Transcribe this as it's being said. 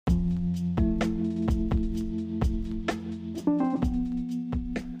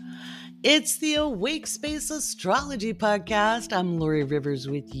It's the Awake Space Astrology Podcast. I'm Lori Rivers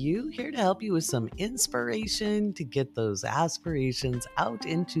with you, here to help you with some inspiration to get those aspirations out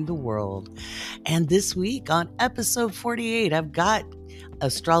into the world. And this week on episode 48, I've got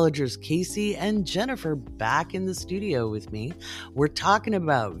astrologers Casey and Jennifer back in the studio with me. We're talking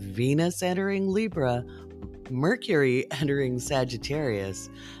about Venus entering Libra, Mercury entering Sagittarius,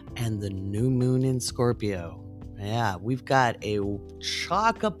 and the new moon in Scorpio. Yeah, we've got a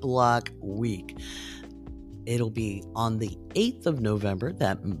chock-a-block week. It'll be on the 8th of November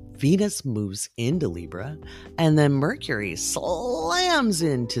that Venus moves into Libra, and then Mercury slams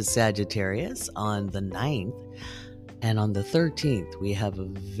into Sagittarius on the 9th. And on the 13th, we have a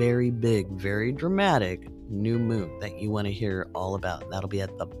very big, very dramatic new moon that you want to hear all about. That'll be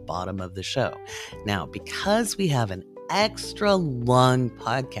at the bottom of the show. Now, because we have an extra long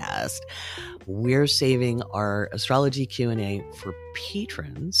podcast, we're saving our astrology Q&A for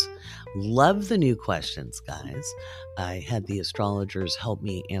patrons. Love the new questions, guys. I had the astrologers help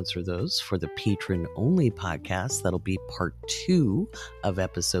me answer those for the patron-only podcast. That'll be part 2 of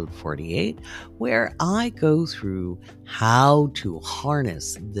episode 48, where I go through how to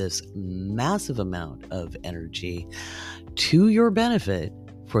harness this massive amount of energy to your benefit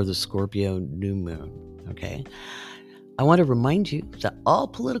for the Scorpio new moon, okay? I want to remind you that all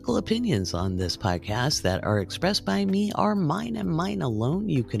political opinions on this podcast that are expressed by me are mine and mine alone.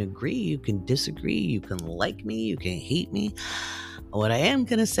 You can agree, you can disagree, you can like me, you can hate me. What I am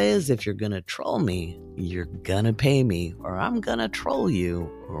going to say is if you're going to troll me, you're going to pay me, or I'm going to troll you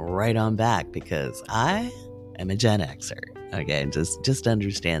right on back because I am a Gen Xer. Okay, just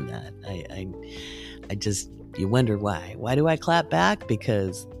understand that. I just, you wonder why. Why do I clap back?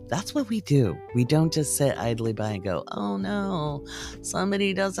 Because that's what we do. We don't just sit idly by and go, oh no,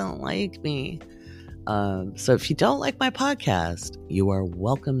 somebody doesn't like me. So if you don't like my podcast, you are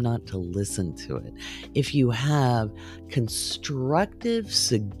welcome not to listen to it. If you have constructive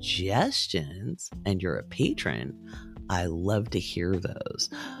suggestions and you're a patron, I love to hear those.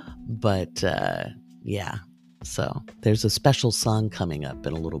 But yeah. So there's a special song coming up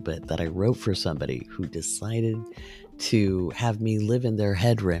in a little bit that I wrote for somebody who decided to have me live in their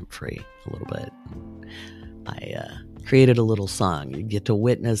head rent-free a little bit. I created a little song. You get to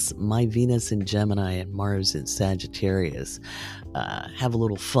witness my Venus in Gemini and Mars in Sagittarius. Have a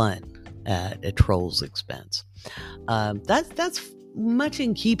little fun at a troll's expense. That's much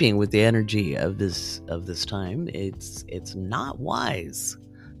in keeping with the energy of this time. It's not wise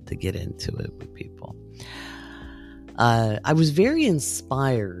to get into it with people. I was very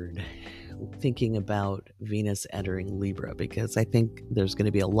inspired thinking about Venus entering Libra because I think there's going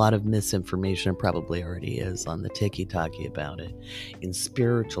to be a lot of misinformation, probably already is, on the tiki-taki about it in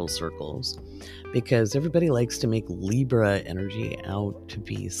spiritual circles, because everybody likes to make Libra energy out to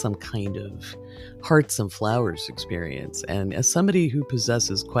be some kind of hearts and flowers experience. And as somebody who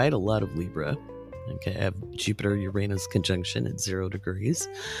possesses quite a lot of Libra, okay, I have Jupiter-Uranus conjunction at 0 degrees,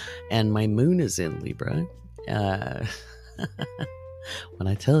 and my moon is in Libra. When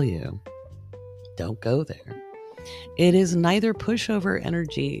I tell you, don't go there. It is neither pushover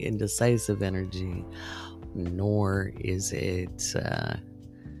energy, indecisive energy, nor is it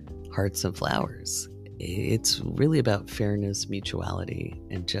hearts and flowers. It's really about fairness, mutuality,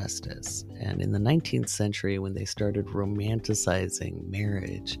 and justice. And in the 19th century, when they started romanticizing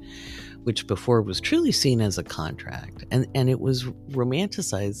marriage, which before was truly seen as a contract, and it was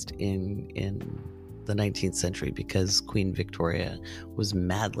romanticized in the 19th century because Queen Victoria was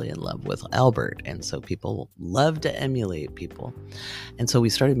madly in love with Albert, and so people loved to emulate people, and so we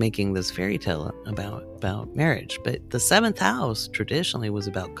started making this fairy tale about marriage. But the 7th house traditionally was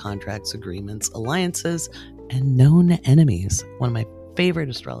about contracts, agreements, alliances, and known enemies. One of my favorite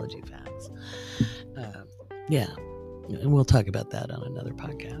astrology facts. Yeah, and we'll talk about that on another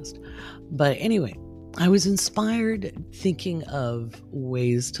podcast. But anyway, I was inspired thinking of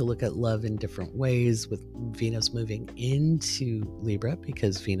ways to look at love in different ways with Venus moving into Libra,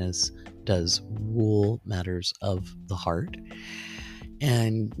 because Venus does rule matters of the heart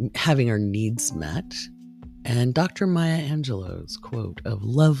and having our needs met. And Dr. Maya Angelou's quote of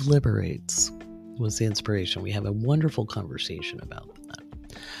 "love liberates" was the inspiration. We have a wonderful conversation about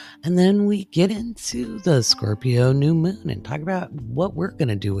that. And then we get into the Scorpio new moon and talk about what we're going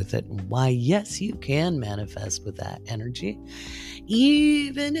to do with it and why, yes, you can manifest with that energy,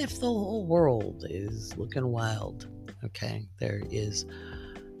 even if the whole world is looking wild. Okay, there is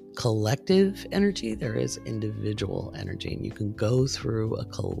collective energy, there is individual energy. And you can go through a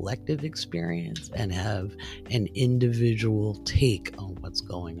collective experience and have an individual take on what's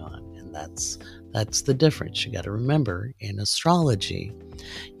going on. And that's the difference. You got to remember, in astrology,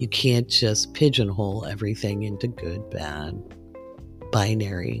 you can't just pigeonhole everything into good, bad,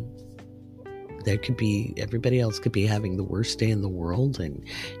 binary. There could be, everybody else could be having the worst day in the world, and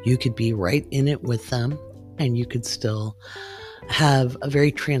you could be right in it with them, and you could still have a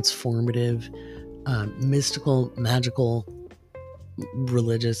very transformative, mystical, magical,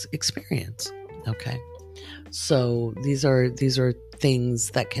 religious experience. Okay. So these are things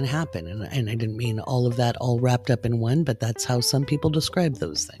that can happen. And I didn't mean all of that all wrapped up in one, but that's how some people describe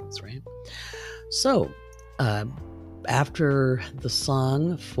those things, right? So, after the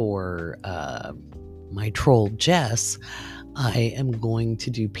song for my troll Jess, I am going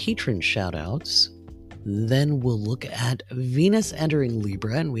to do patron shout outs. Then we'll look at Venus entering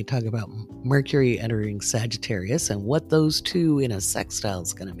Libra, and we talk about Mercury entering Sagittarius and what those two in a sextile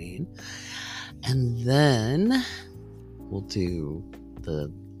is going to mean. And then we'll do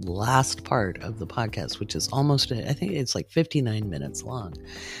the last part of the podcast, which is almost, I think it's like 59 minutes long,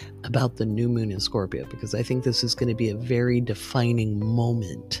 about the new moon in Scorpio, because I think this is going to be a very defining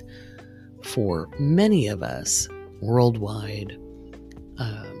moment for many of us worldwide.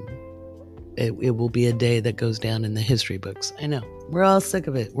 It will be a day that goes down in the history books. I know. We're all sick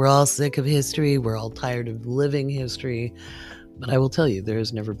of it. We're all sick of history. We're all tired of living history. But I will tell you, there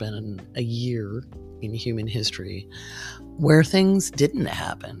has never been a year in human history where things didn't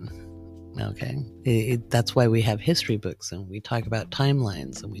happen. Okay. That's why we have history books, and we talk about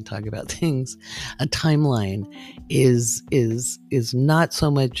timelines, and we talk about things. A timeline is not so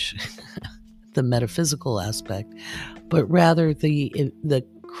much the metaphysical aspect, but rather the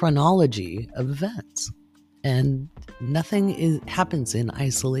chronology of events. And nothing happens in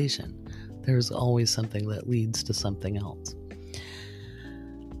isolation. There's always something that leads to something else.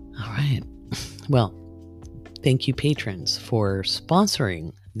 All right. Well, thank you, patrons, for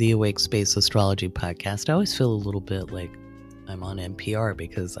sponsoring the Awake Space Astrology podcast. I always feel a little bit like I'm on NPR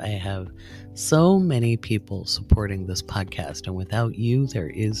because I have so many people supporting this podcast, and without you, there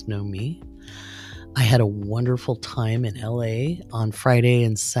is no me. I had a wonderful time in LA on Friday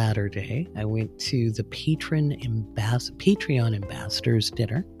and Saturday. I went to the Patreon Ambassadors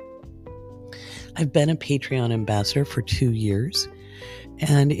Dinner. I've been a Patreon ambassador for 2 years,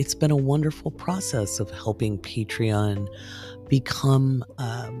 and it's been a wonderful process of helping Patreon become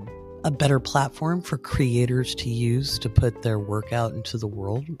a better platform for creators to use to put their work out into the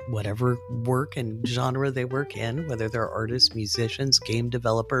world, whatever work and genre they work in, whether they're artists, musicians, game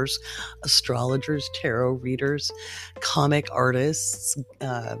developers, astrologers, tarot readers, comic artists,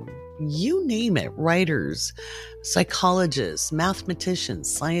 you name it, writers, psychologists,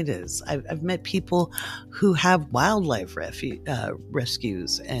 mathematicians, scientists. I've met people who have wildlife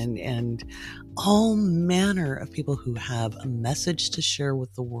rescues and all manner of people who have a message to share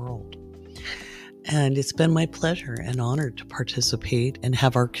with the world. And it's been my pleasure and honor to participate and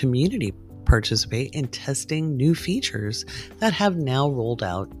have our community participate in testing new features that have now rolled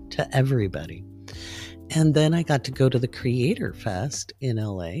out to everybody. And then I got to go to the Creator Fest in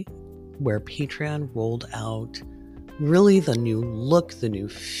LA, where Patreon rolled out really the new look, the new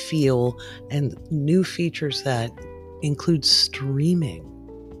feel, and new features that include streaming.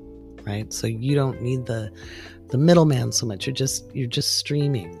 Right? So you don't need the middleman so much. You're just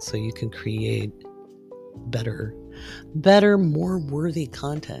streaming, so you can create better, more worthy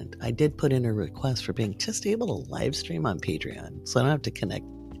content. I did put in a request for being just able to live stream on Patreon, so I don't have to connect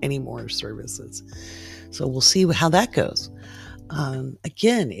any more services. So we'll see how that goes.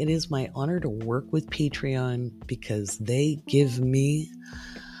 Again, it is my honor to work with Patreon because they give me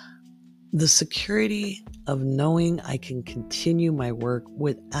the security of knowing I can continue my work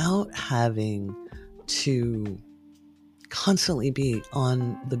without having to constantly be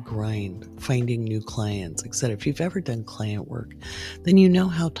on the grind, finding new clients, etc. If you've ever done client work, then you know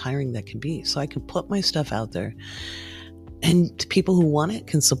how tiring that can be. So I can put my stuff out there, and people who want it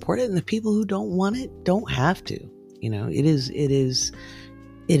can support it, and the people who don't want it don't have to. It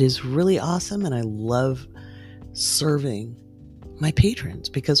is really awesome, and I love serving my patrons,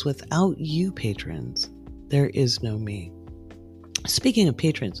 because without you patrons, there is no me. Speaking of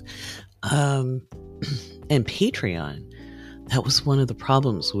patrons, and Patreon, that was one of the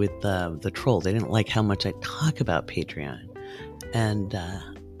problems with the troll. They didn't like how much I talk about Patreon. And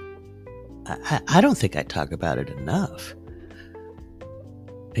I don't think I talk about it enough.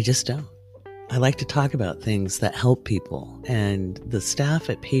 I just don't. I like to talk about things that help people. And the staff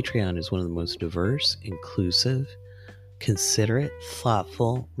at Patreon is one of the most diverse, inclusive, considerate,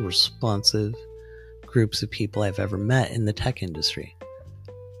 thoughtful, responsive groups of people I've ever met in the tech industry.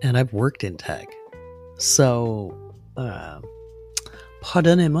 And I've worked in tech. So,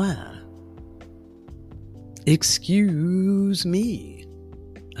 pardonnez-moi. Excuse me.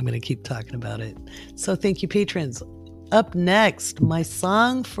 I'm going to keep talking about it. So thank you, patrons. Up next, my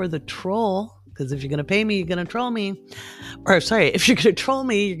song for the troll. Because if you're going to pay me, you're going to troll me. Or sorry, if you're going to troll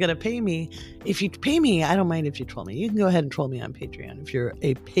me, you're going to pay me. If you pay me, I don't mind if you troll me. You can go ahead and troll me on Patreon if you're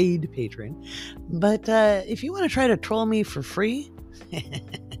a paid patron. But if you want to try to troll me for free,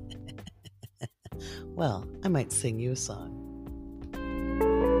 well, I might sing you a song.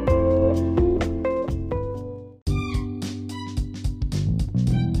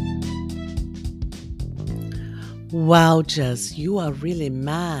 Wow, Jess, you are really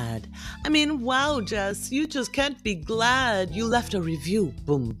mad. I mean, wow, Jess, you just can't be glad. You left a review,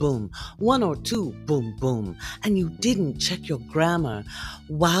 boom, boom. 1 or 2, boom, boom. And you didn't check your grammar.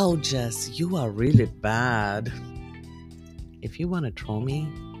 Wow, Jess, you are really bad. If you want to troll me,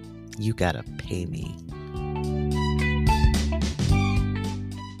 you gotta pay me.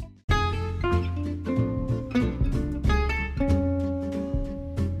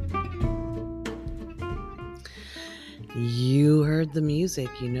 You heard the music.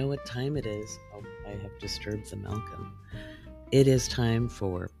 You know what time it is. Oh, I have disturbed the Malcolm. It is time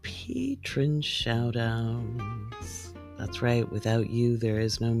for patron shoutouts. That's right. Without you, there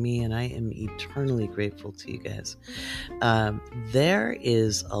is no me, and I am eternally grateful to you guys. There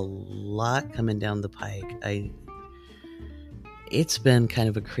is a lot coming down the pike. It's been kind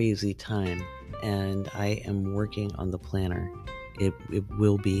of a crazy time, and I am working on the planner. It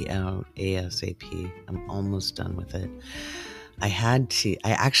will be out ASAP. I'm almost done with it. I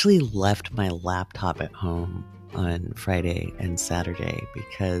actually left my laptop at home on Friday and Saturday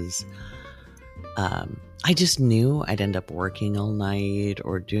because I just knew I'd end up working all night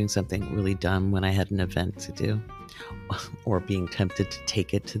or doing something really dumb when I had an event to do, or being tempted to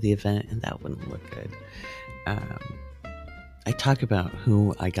take it to the event, and that wouldn't look good. I talk about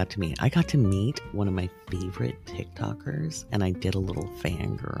who I got to meet. I got to meet one of my favorite TikTokers, and I did a little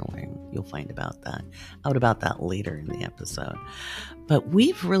fangirling. You'll find out about that later in the episode. But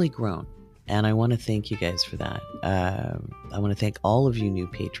we've really grown, and I want to thank you guys for that. I want to thank all of you new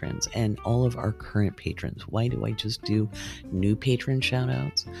patrons and all of our current patrons. Why do I just do new patron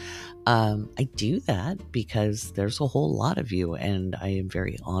shout-outs? I do that because there's a whole lot of you, and I am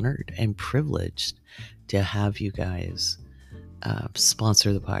very honored and privileged to have you guys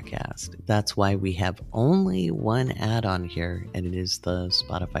sponsor the podcast. That's why we have only one ad on here, and it is the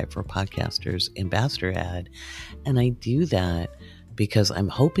Spotify for Podcasters ambassador ad. And I do that because I'm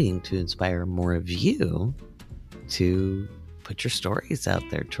hoping to inspire more of you to put your stories out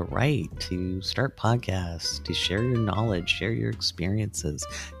there, to write, to start podcasts, to share your knowledge, share your experiences,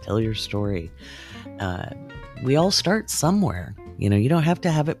 tell your story. We all start somewhere. You know, you don't have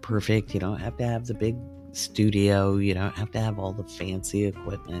to have it perfect. You don't have to have the big studio. You don't have to have all the fancy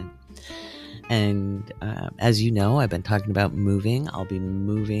equipment. And as you know, I've been talking about moving. I'll be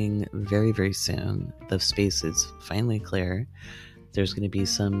moving very, very soon. The space is finally clear. There's going to be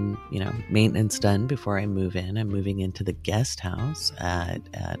some, maintenance done before I move in. I'm moving into the guest house at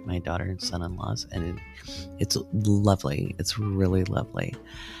my daughter and son-in-law's, and it's lovely. It's really lovely.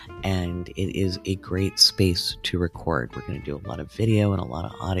 And it is a great space to record. We're going to do a lot of video and a lot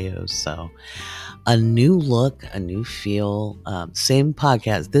of audio. So a new look, a new feel, same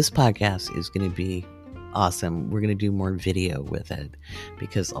podcast. This podcast is going to be awesome. We're going to do more video with it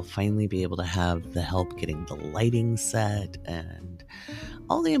because I'll finally be able to have the help getting the lighting set and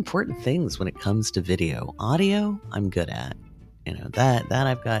all the important things when it comes to video. Audio, I'm good at. That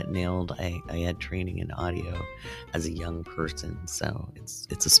I've got nailed. I had training in audio as a young person, so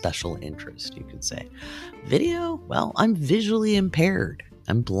it's a special interest, you could say. Video, well, I'm visually impaired.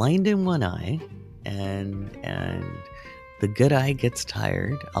 I'm blind in one eye, and the good eye gets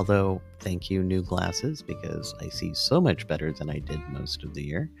tired, although thank you, new glasses, because I see so much better than I did most of the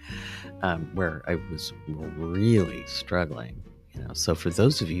year, where I was really struggling. So for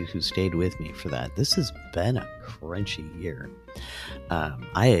those of you who stayed with me for that, this has been a crunchy year.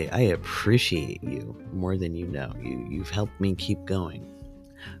 I appreciate you more than you know. You've helped me keep going.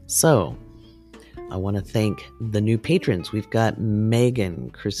 So I want to thank the new patrons. We've got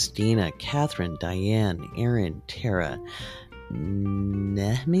Megan, Christina, Catherine, Diane, Aaron, Tara,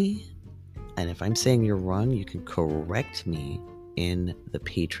 Nehmi. And if I'm saying you're wrong, you can correct me in the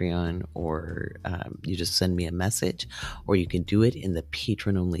Patreon, or you just send me a message, or you can do it in the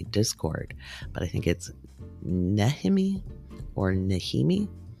patron-only Discord. But I think it's Nehemi or Nehemi.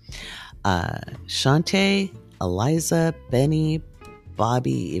 Shante, Eliza, Benny,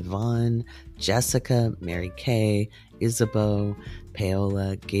 Bobby, Yvonne, Jessica, Mary Kay, Isabeau,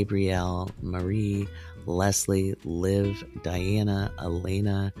 Paola, Gabrielle, Marie, Leslie, Liv, Diana,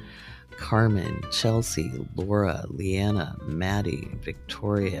 Elena, Carmen, Chelsea, Laura, Leanna, Maddie,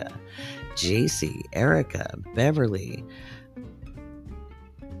 Victoria, JC, Erica, Beverly,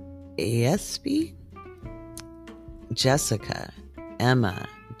 Espy, Jessica, Emma,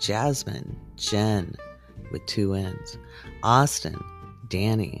 Jasmine, Jen with 2 N's, Austin,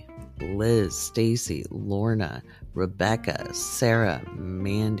 Danny, Liz, Stacy, Lorna, Rebecca, Sarah,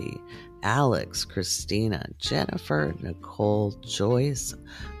 Mandy, Alex, Christina, Jennifer, Nicole, Joyce,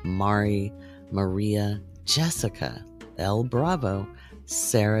 Mari, Maria, Jessica, El Bravo,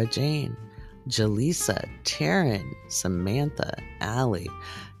 Sarah Jane, Jaleesa, Taryn, Samantha, Allie,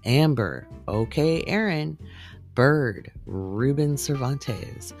 Amber, OK Aaron, Bird, Ruben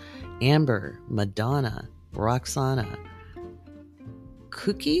Cervantes, Amber, Madonna, Roxana,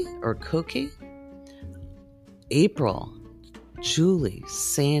 Cookie, April, Julie,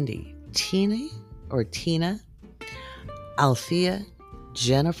 Sandy, Tina, Althea,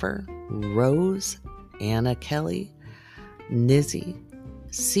 Jennifer, Rose, Anna Kelly, Nizzy,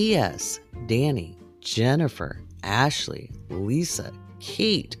 CS, Danny, Jennifer, Ashley, Lisa,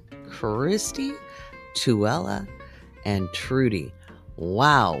 Kate, Christy, Tuella, and Trudy.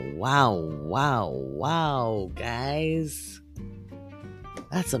 Wow, guys.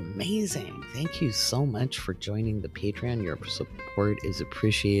 That's amazing. Thank you so much for joining the Patreon. Your support is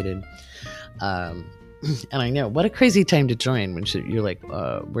appreciated. And I know, what a crazy time to join when you're like,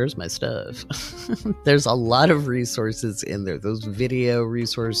 where's my stuff? There's a lot of resources in there. Those video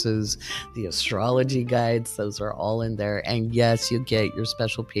resources, the astrology guides, those are all in there. And yes, you get your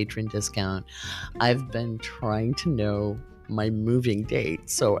special patron discount. I've been trying to know my moving date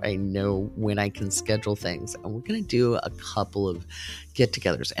so I know when I can schedule things. And we're going to do a couple of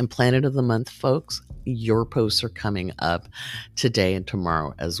get-togethers. And Planet of the Month, folks, your posts are coming up today and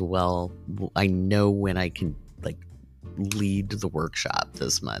tomorrow as well. I know when I can lead the workshop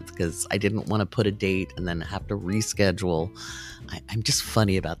this month, because I didn't want to put a date and then have to reschedule. I'm just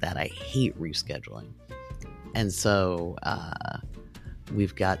funny about that. I hate rescheduling. And so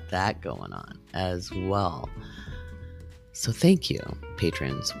we've got that going on as well. So thank you,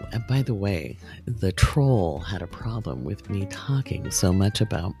 patrons. And by the way, the troll had a problem with me talking so much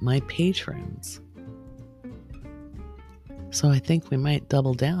about my patrons. So I think we might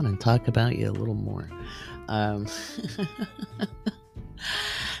double down and talk about you a little more.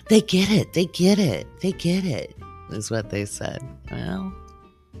 They get it, is what they said. Well,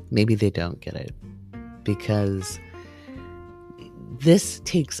 maybe they don't get it, because this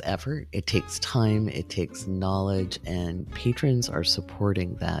takes effort, it takes time, it takes knowledge, and patrons are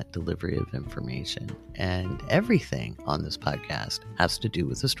supporting that delivery of information. And everything on this podcast has to do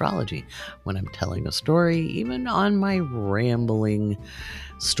with astrology. When I'm telling a story, even on my rambling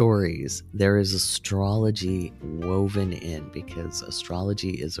stories, there is astrology woven in, because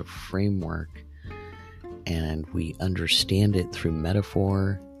astrology is a framework and we understand it through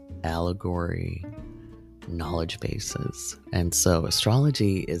metaphor, allegory, knowledge bases. And so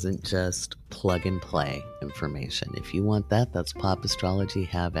astrology isn't just plug and play information. If you want that, that's pop astrology.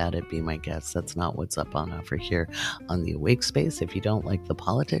 Have at it, be my guest. That's not what's up on offer here on the Awake Space. If you don't like the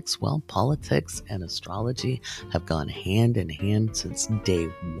politics, well, politics and astrology have gone hand in hand since day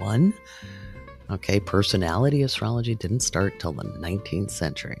one. Okay, personality astrology didn't start till the 19th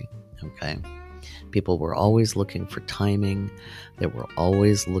century. Okay. People were always looking for timing. They were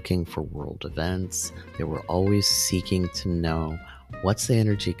always looking for world events. They were always seeking to know, what's the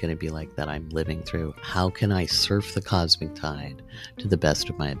energy going to be like that I'm living through? How can I surf the cosmic tide to the best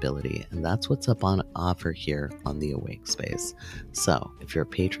of my ability? And that's what's up on offer here on the Awake Space. So if you're a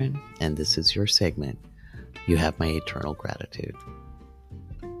patron and this is your segment, you have my eternal gratitude.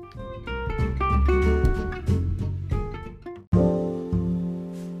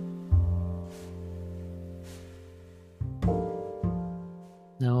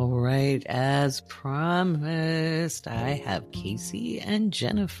 All right, as promised, I have Casey and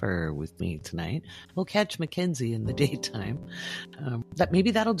Jennifer with me tonight. We'll catch Mackenzie in the daytime.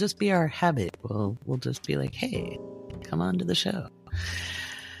 Maybe that'll just be our habit. We'll just be like, hey, come on to the show.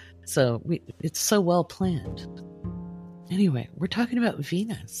 So it's so well planned. Anyway, we're talking about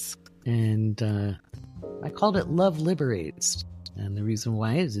Venus, and I called it Love Liberates. And the reason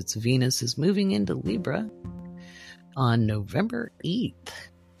why is Venus is moving into Libra on November 8th.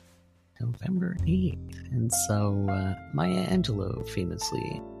 And so Maya Angelou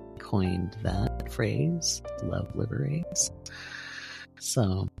famously coined that phrase, love liberates.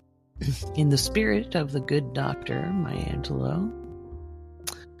 So in the spirit of the good doctor, my Angelo,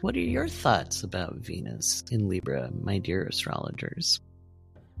 what are your thoughts about Venus in Libra, my dear astrologers?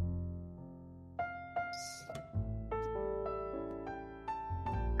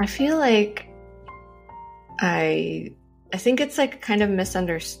 I feel like I think it's like kind of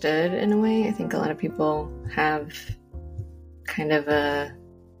misunderstood in a way. I think a lot of people have kind of a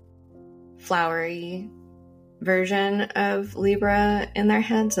flowery version of Libra in their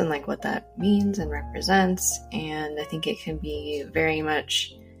heads and like what that means and represents. And I think it can be very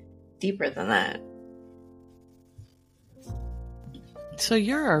much deeper than that. So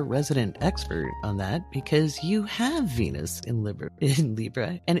you're our resident expert on that because you have Venus in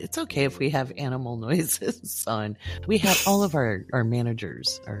Libra, and it's okay if we have animal noises on. We have all of our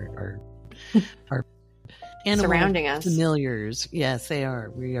managers, our animal surrounding us, familiars. Yes, they are.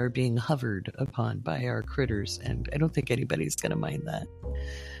 We are being hovered upon by our critters, and I don't think anybody's going to mind that.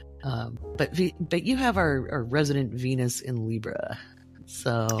 But you have our resident Venus in Libra,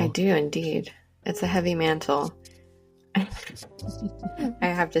 so I do indeed. It's a heavy mantle. I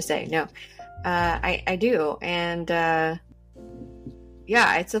have to say, no, I do. And, yeah,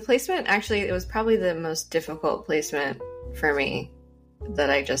 it's a placement. Actually, it was probably the most difficult placement for me that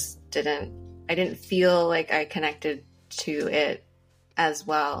I didn't feel like I connected to it as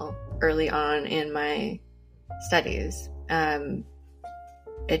well early on in my studies.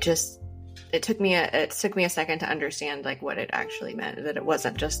 It took me a second to understand like what it actually meant, that it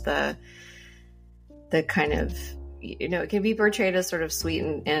wasn't just the kind of, it can be portrayed as sort of sweet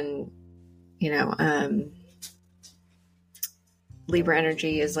and Libra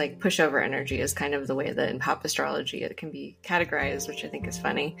energy is like pushover energy is kind of the way that in pop astrology it can be categorized, which I think is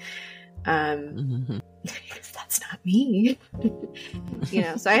funny. Because that's not me.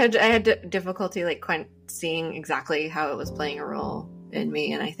 So I had difficulty like seeing exactly how it was playing a role in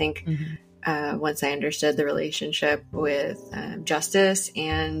me. And I think once I understood the relationship with justice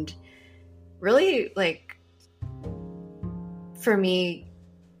and really like, for me,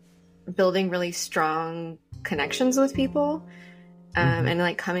 building really strong connections with people and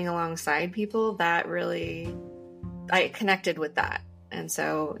like coming alongside people, that really, I connected with that. And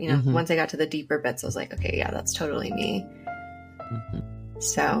so, once I got to the deeper bits, I was like, okay, yeah, that's totally me.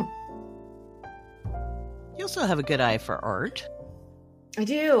 So. You also have a good eye for art. I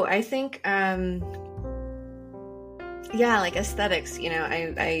do. I think, like aesthetics,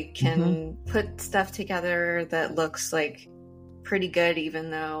 I can put stuff together that looks like pretty good,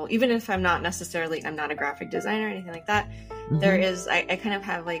 even if I'm not a graphic designer or anything like that. There is, I kind of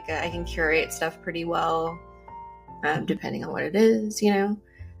have like, I can curate stuff pretty well, depending on what it is, I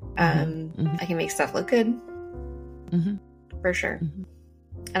can make stuff look good, for sure.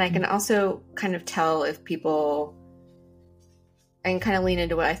 And I can also kind of tell if people, I can kind of lean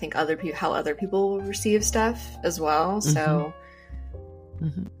into what I think how other people will receive stuff as well. So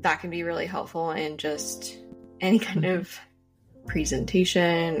that can be really helpful in just any kind of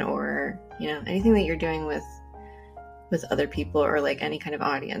presentation or, anything that you're doing with other people or like any kind of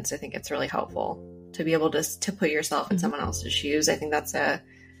audience. I think it's really helpful to be able to put yourself in someone else's shoes. I think that's a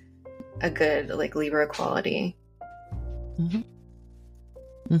good like Libra quality.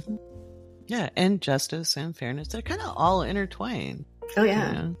 Yeah, and justice and fairness, they're kind of all intertwined. Oh,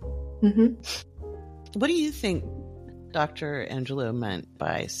 yeah. What do you think Dr. Angelo meant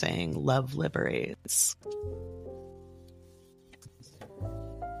by saying love liberates?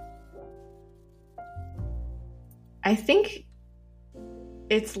 I think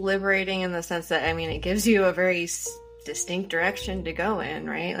it's liberating in the sense that, it gives you a very distinct direction to go in,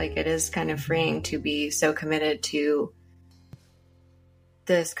 right? Like it is kind of freeing to be so committed to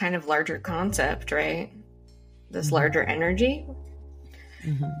this kind of larger concept, right? This larger energy.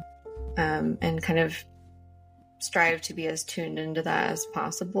 And kind of strive to be as tuned into that as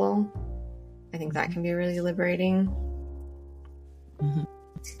possible. I think that can be really liberating.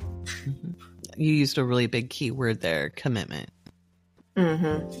 You used a really big key word there, commitment.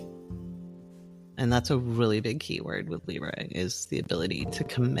 And that's a really big key word with Libra, is the ability to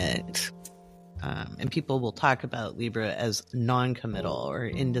commit. And people will talk about Libra as non-committal or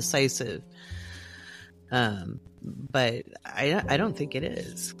indecisive. But I don't think it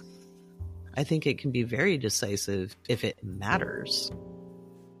is. I think it can be very decisive if it matters.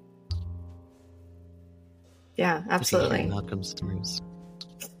 Yeah, absolutely. Malcolm's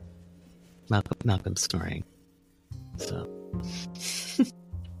snoring. So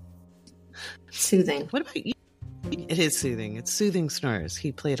soothing. What about you? It is soothing. It's soothing snores.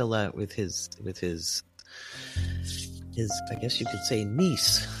 He played a lot with his I guess you could say,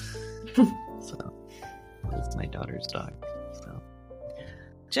 niece. So it's my daughter's dog. So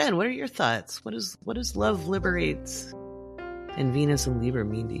Jen, what are your thoughts? What does love liberates and Venus and Libra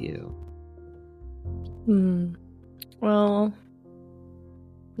mean to you? Well,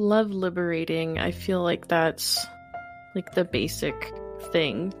 love liberating, I feel like that's like the basic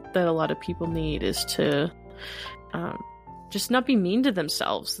thing that a lot of people need, is to just not be mean to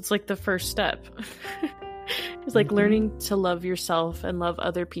themselves. It's like the first step. It's like learning to love yourself and love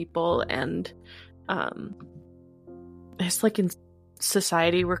other people. And it's like in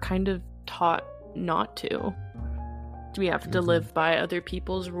society, we're kind of taught not to. We have to live by other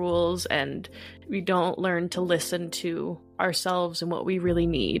people's rules, and we don't learn to listen to ourselves and what we really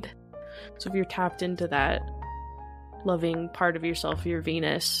need. So if you're tapped into that loving part of yourself, your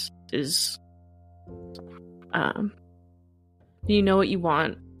Venus is, you know what you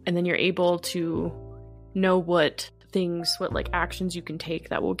want, and then you're able to know what like actions you can take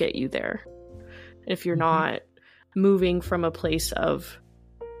that will get you there. If you're not moving from a place of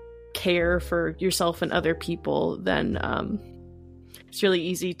care for yourself and other people, then it's really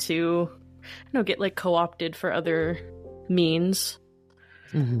easy to get like co-opted for other means.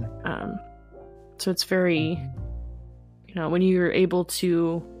 So it's very, when you're able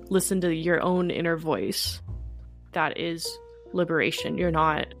to listen to your own inner voice, that is liberation. You're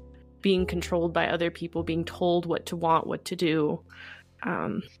not being controlled by other people, being told what to want, what to do.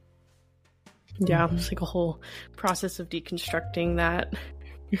 It's like a whole process of deconstructing that.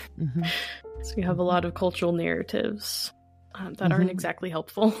 So we have a lot of cultural narratives that aren't exactly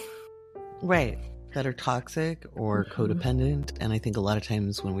helpful. Right. That are toxic or codependent. And I think a lot of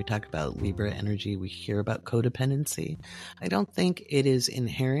times when we talk about Libra energy, we hear about codependency. I don't think it is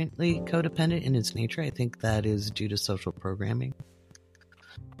inherently codependent in its nature. I think that is due to social programming.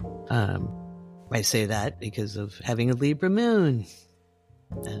 I say that because of having a Libra moon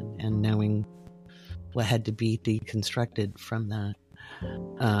and knowing what had to be deconstructed from that.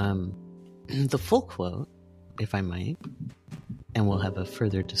 The full quote, if I might, and we'll have a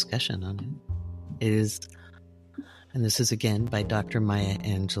further discussion on it, is, and this is again by Dr. Maya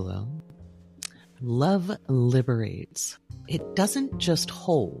Angelou, love liberates. It doesn't just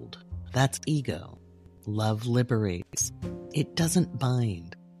hold. That's ego. Love liberates. It doesn't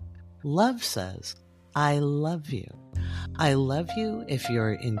bind. Love says, I love you. I love you if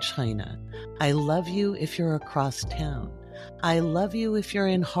you're in China. I love you if you're across town. I love you if you're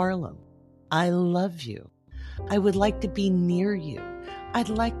in Harlem. I love you. I would like to be near you. I'd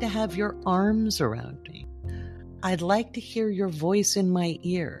like to have your arms around me. I'd like to hear your voice in my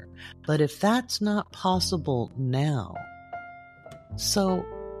ear. But if that's not possible now, so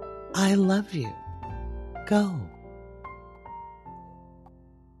I love you. Go.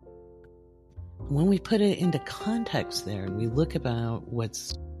 When we put it into context there and we look about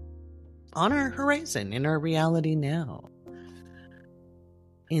what's on our horizon in our reality now,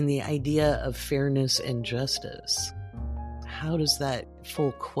 in the idea of fairness and justice, how does that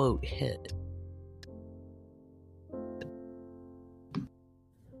full quote hit?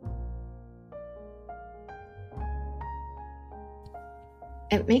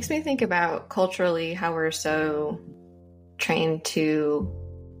 It makes me think about culturally how we're so trained to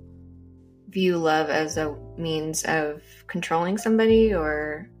view love as a means of controlling somebody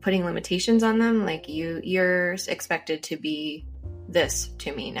or putting limitations on them. Like you're expected to be this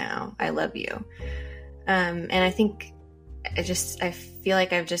to me now. I love you. And I think I feel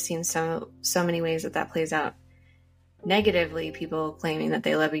like I've just seen so many ways that plays out negatively. People claiming that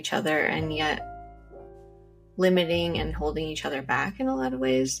they love each other and yet limiting and holding each other back in a lot of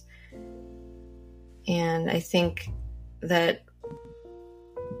ways. And I think that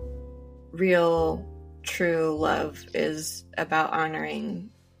real, true love is about honoring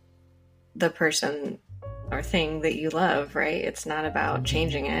the person or thing that you love, right? It's not about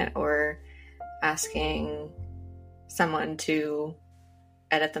changing it or asking someone to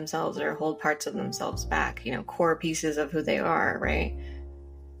edit themselves or hold parts of themselves back, core pieces of who they are, right?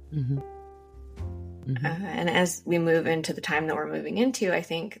 And as we move into the time that we're moving into, I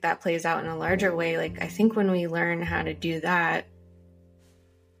think that plays out in a larger way. Like, I think when we learn how to do that,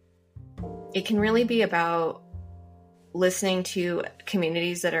 it can really be about listening to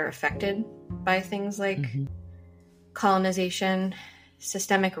communities that are affected by things like colonization,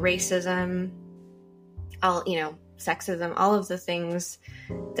 systemic racism, sexism, all of the things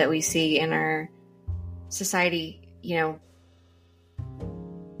that we see in our society,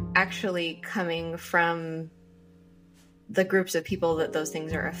 actually coming from the groups of people that those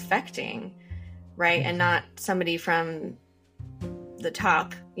things are affecting, right? And not somebody from the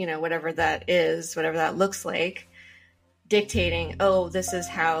top, whatever that is, whatever that looks like, dictating, oh, this is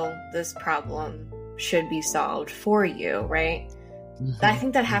how this problem should be solved for you, right? I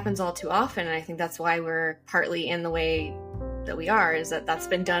think that happens all too often, and I think that's why we're partly in the way that we are, is that that's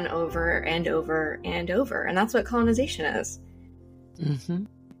been done over and over and over, and that's what colonization is. Mm-hmm.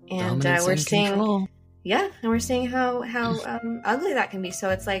 And we're seeing, and we're seeing how ugly that can be. So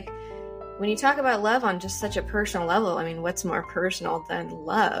it's like, when you talk about love on just such a personal level, I mean, what's more personal than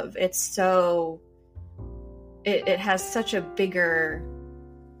love? It's so, it has such a bigger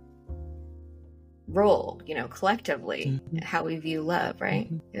role, you know, collectively, how we view love,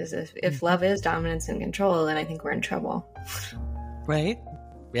 right? Because if love is dominance and control, then I think we're in trouble. Right?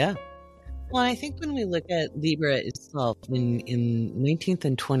 Yeah. Well, I think when we look at Libra itself in 19th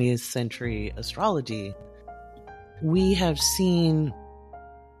and 20th century astrology, we have seen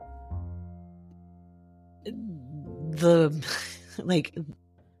to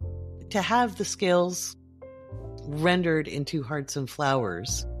have the scales rendered into hearts and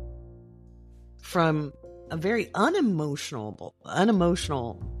flowers from a very unemotional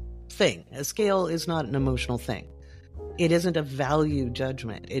thing. A scale is not an emotional thing. It isn't a value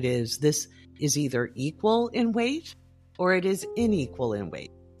judgment. This is either equal in weight or it is unequal in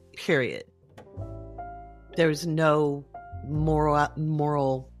weight, period. There's no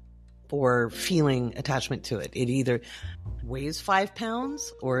moral or feeling attachment to it. It either weighs 5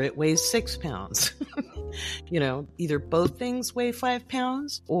 pounds or it weighs 6 pounds. You know, either both things weigh 5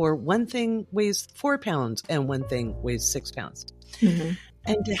 pounds or one thing weighs 4 pounds and one thing weighs 6 pounds. Mm-hmm.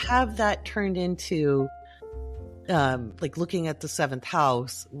 And to have that turned into like looking at the 7th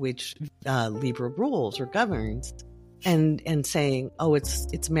house, which Libra rules or governs, and saying, oh,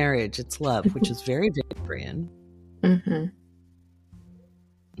 it's marriage, it's love, which is very Victorian. Mm-hmm.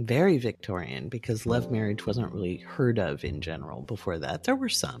 Very Victorian, because love marriage wasn't really heard of in general before that. There were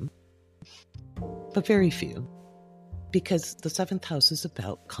some, but very few, because the 7th house is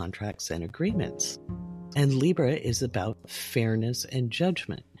about contracts and agreements, and Libra is about fairness and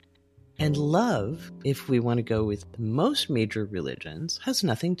judgment. And love, if we want to go with most major religions, has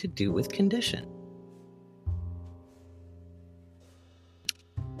nothing to do with condition.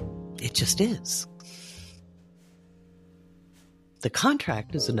 It just is. The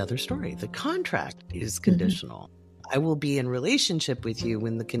contract is another story. The contract is conditional. Mm-hmm. I will be in relationship with you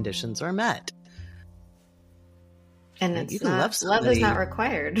when the conditions are met. And it's not, love is not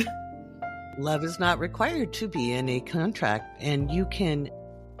required. Love is not required to be in a contract, and you can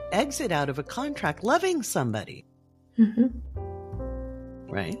exit out of a contract loving somebody. Mm-hmm.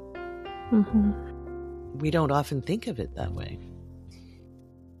 Right? Mm-hmm. We don't often think of it that way,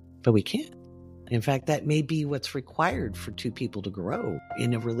 but we can. In fact, that may be what's required for two people to grow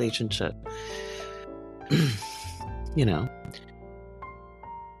in a relationship. You know,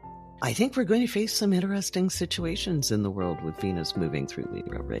 I think we're going to face some interesting situations in the world with Venus moving through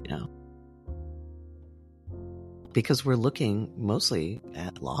Libra right now, because we're looking mostly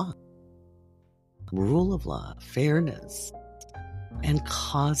at law, rule of law, fairness, and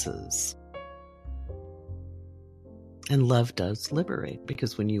causes. And love does liberate,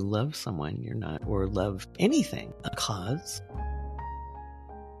 because when you love someone, you're not, or love anything, a cause,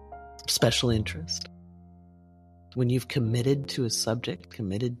 special interest. When you've committed to a subject,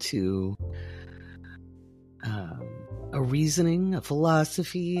 committed to a reasoning, a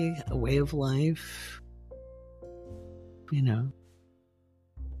philosophy, a way of life, you know,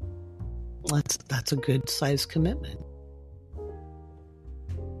 that's a good size commitment.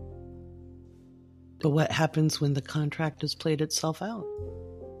 But what happens when the contract has played itself out?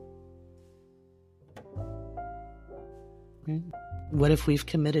 Right? What if we've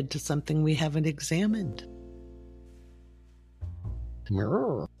committed to something we haven't examined?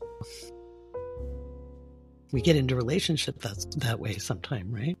 We get into relationship that way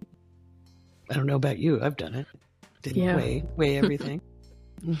sometime, right? I don't know about you. I've done it. Didn't weigh everything.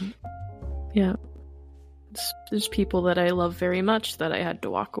 Mm-hmm. Yeah. There's people that I love very much that I had to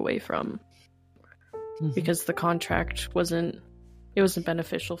walk away from. Mm-hmm. Because the contract wasn't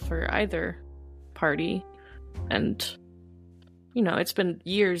beneficial for either party. And, you know, it's been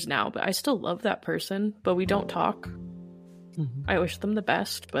years now, but I still love that person, but we don't talk. Mm-hmm. I wish them the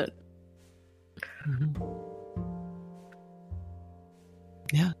best, but... Mm-hmm.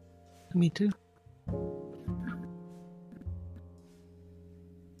 Yeah, me too.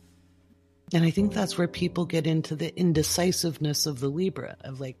 And I think that's where people get into the indecisiveness of the Libra,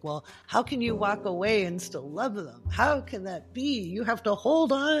 of like, well, how can you walk away and still love them? How can that be? You have to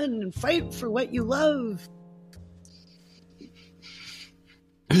hold on and fight for what you love.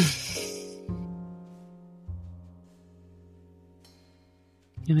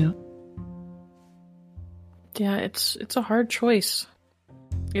 You know? Yeah, it's a hard choice.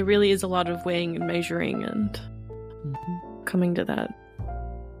 It really is a lot of weighing and measuring and coming to that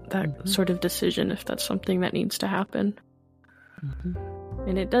that sort of decision if that's something that needs to happen.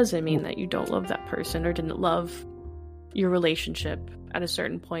 And it doesn't mean that you don't love that person or didn't love your relationship at a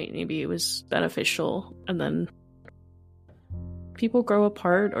certain point. Maybe it was beneficial, and then people grow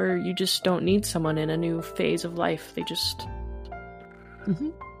apart, or you just don't need someone in a new phase of life. They just,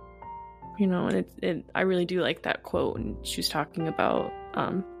 you know, and I really do like that quote. And she was talking about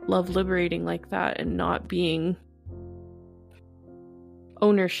love liberating like that and not being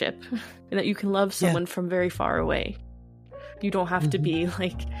ownership, and that you can love someone from very far away. You don't have to be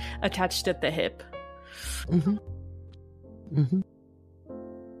like attached at the hip.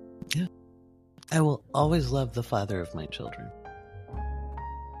 Yeah. I will always love the father of my children.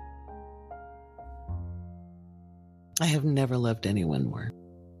 I have never loved anyone more.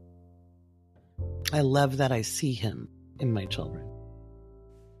 I love that I see him in my children.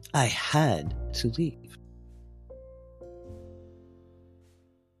 I had to leave.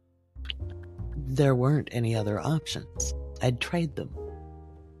 There weren't any other options. I'd tried them.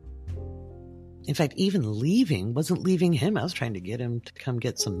 In fact, even leaving wasn't leaving him. I was trying to get him to come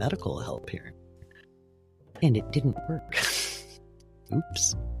get some medical help here. And it didn't work.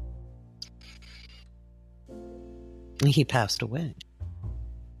 Oops. He passed away.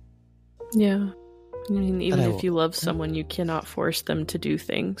 Yeah. I mean, even if you love someone, you cannot force them to do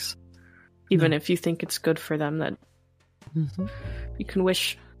things. Even if you think it's good for them, that you can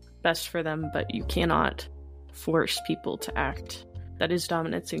wish best for them, but you cannot force people to act. That is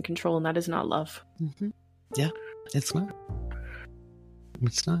dominance and control, and that is not love. Yeah, it's not.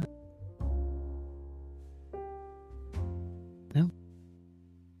 It's not. No.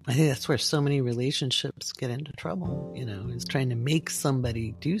 I think that's where so many relationships get into trouble, you know, is trying to make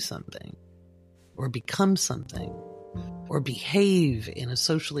somebody do something or become something or behave in a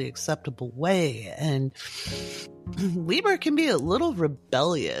socially acceptable way. And Libra can be a little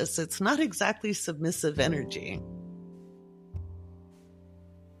rebellious. It's not exactly submissive energy.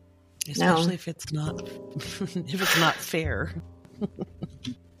 Especially if it's not fair.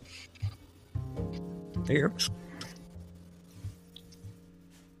 Fair.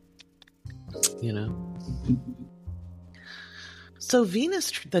 You know. So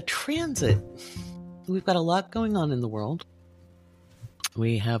Venus, the transit, we've got a lot going on in the world.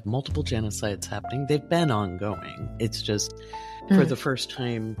 We have multiple genocides happening. They've been ongoing. It's just for the first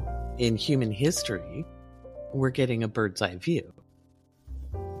time in human history, we're getting a bird's eye view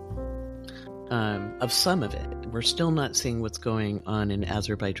of some of it. We're still not seeing what's going on in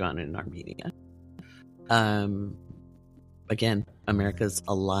Azerbaijan and Armenia. Again, America's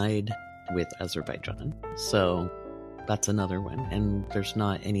allied with Azerbaijan, so that's another one. And there's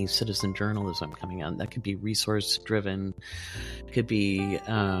not any citizen journalism coming on. That could be resource driven, could be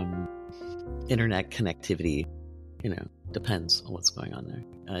internet connectivity, you know, depends on what's going on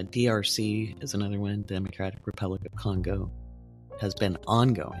there. DRC is another one. Democratic Republic of Congo has been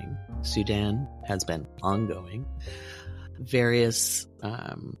ongoing. Sudan has been ongoing. Various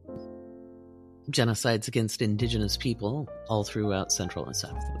genocides against indigenous people all throughout Central and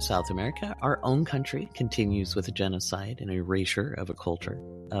South America. Our own country continues with a genocide and erasure of a culture,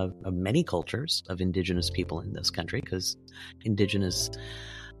 of many cultures of indigenous people in this country, because indigenous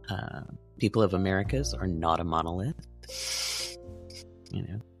people of Americas are not a monolith. You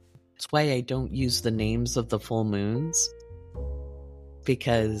know, that's why I don't use the names of the full moons,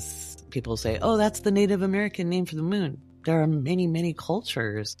 because people say, oh, that's the Native American name for the moon. There are many, many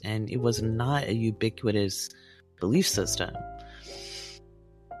cultures, and it was not a ubiquitous belief system.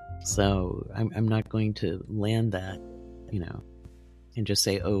 So I'm not going to land that, you know, and just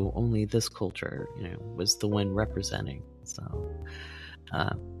say, oh, only this culture, you know, was the one representing. So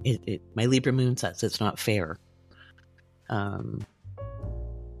my Libra moon says it's not fair.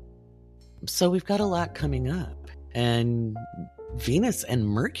 So we've got a lot coming up. And Venus and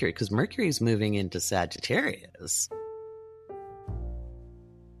Mercury, because Mercury's moving into Sagittarius,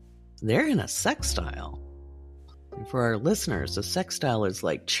 they're in a sextile. For our listeners, a sextile is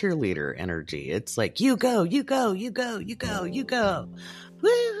like cheerleader energy. It's like, you go, you go, you go, you go, you go.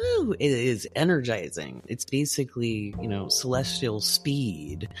 Woo-hoo! It is energizing. It's basically, you know, celestial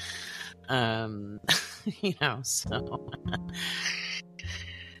speed. You know,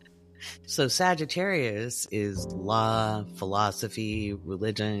 so Sagittarius is law, philosophy,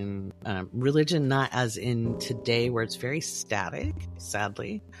 religion. Religion not as in today where it's very static,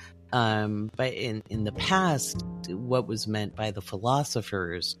 sadly. But in the past, what was meant by the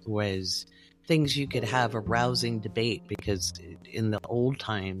philosophers was things you could have a rousing debate, because in the old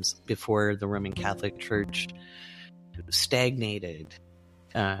times, before the Roman Catholic Church stagnated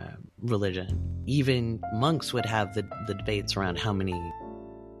religion, even monks would have the debates around how many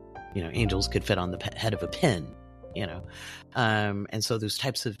angels could fit on the head of a pin, and so those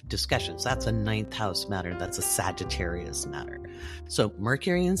types of discussions, that's a ninth house matter. That's a Sagittarius matter. So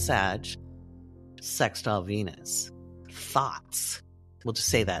Mercury in Sag, sextile Venus. Thoughts. We'll just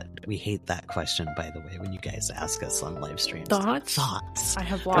say that we hate that question, by the way, when you guys ask us on live streams. Thoughts? I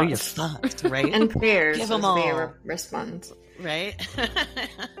have What are your lots. thoughts, right? And prayers. Give them all. Response. Right?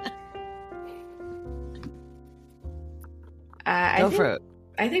 Go for it.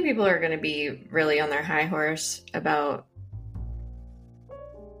 I think people are going to be really on their high horse about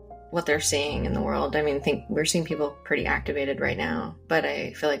what they're seeing in the world. I mean, we're seeing people pretty activated right now, but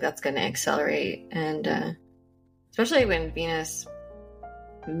I feel like that's going to accelerate. And especially when Venus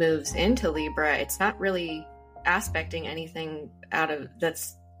moves into Libra, it's not really aspecting anything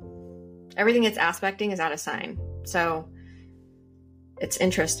everything it's aspecting is out of sign. So it's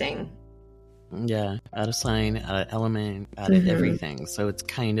interesting. Yeah, out of sign, out of element, out of everything. So it's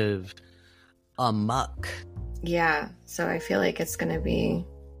kind of a muck. Yeah, so I feel like it's going to be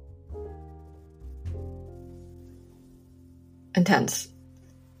intense.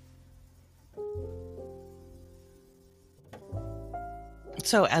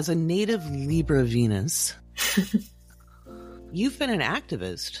 So as a native Libra Venus, you've been an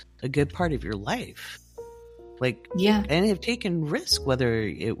activist a good part of your life. And have taken risk, whether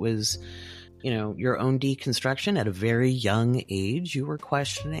it was, your own deconstruction at a very young age. You were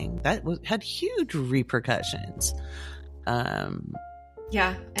questioning that had huge repercussions.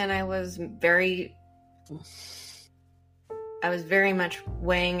 Yeah, and I was very much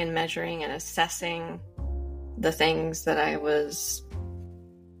weighing and measuring and assessing the things that I was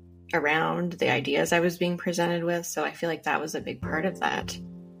around, the ideas I was being presented with. So I feel like that was a big part of that.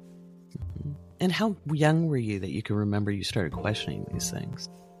 And how young were you that you can remember you started questioning these things?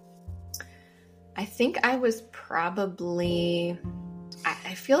 I think I was probably,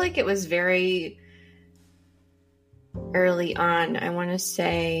 I feel like it was very early on. I want to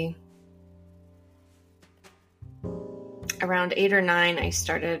say around 8 or 9, I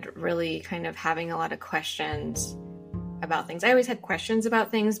started really kind of having a lot of questions about things. I always had questions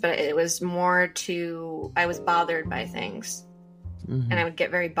about things, but it was more I was bothered by things. And I would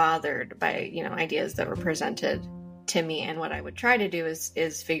get very bothered by, ideas that were presented to me. And what I would try to do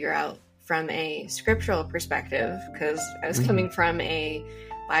is figure out from a scriptural perspective, because I was coming from a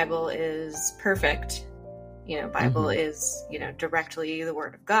Bible is perfect, Bible is, directly the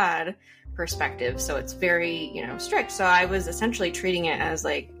word of God perspective. So it's very, strict. So I was essentially treating it as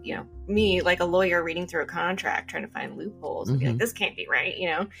me, like a lawyer reading through a contract, trying to find loopholes and be like, this can't be right,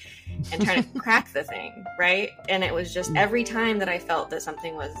 and trying to crack the thing. Right. And it was just every time that I felt that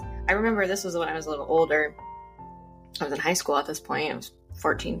something was, I remember this was when I was a little older. I was in high school at this point. I was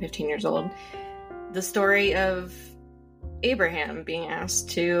 14, 15 years old. The story of Abraham being asked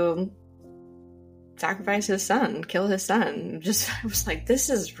to sacrifice his son, kill his son. I was like, this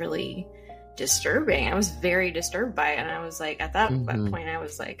is really disturbing. I was very disturbed by it. And I was like, at that point, I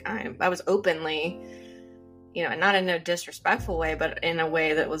was like, I was openly, not in a disrespectful way, but in a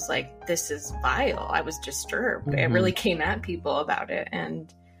way that was like, this is vile. I was disturbed. I really came at people about it.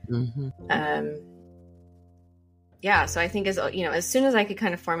 And, so I think as soon as I could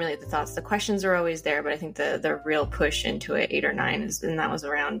kind of formulate the thoughts, the questions are always there, but I think the real push into it, 8 or 9 and that was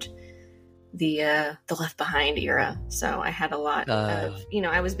around the Left Behind era. So I had a lot of,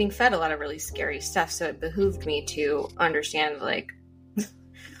 I was being fed a lot of really scary stuff. So it behooved me to understand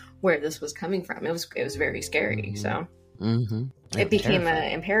where this was coming from. It was very scary. So it became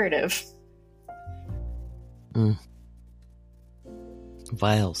an imperative.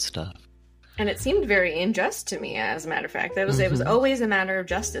 Vile stuff. And it seemed very unjust to me, as a matter of fact. It was always a matter of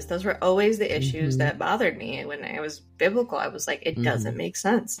justice. Those were always the issues that bothered me. And when I was biblical, I was like, it doesn't make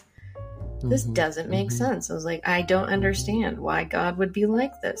sense. This doesn't make sense. I was like, I don't understand why God would be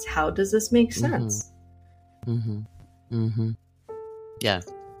like this. How does this make sense? Yeah.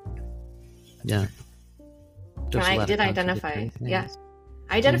 Yeah. And I did identify. Yeah.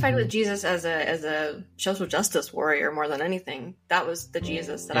 I identified with Jesus as a social justice warrior more than anything. That was the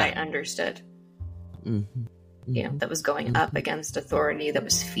Jesus that I understood. That was going up against authority, that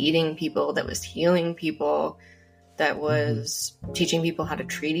was feeding people, that was healing people, that was teaching people how to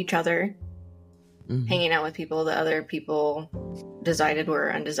treat each other, hanging out with people that other people decided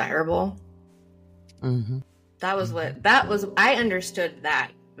were undesirable. That was I understood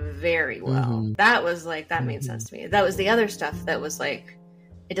that very well. That was like, that made sense to me. That was the other stuff that was like,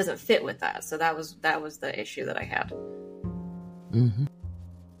 it doesn't fit with that. So that was the issue that I had.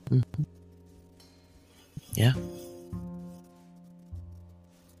 Yeah.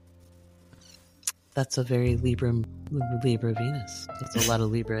 That's a very Libra Venus. That's a lot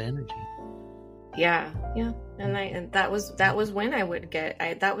of Libra energy. Yeah. And that was when I would get,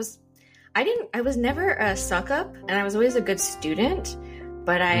 I was never a suck up, and I was always a good student,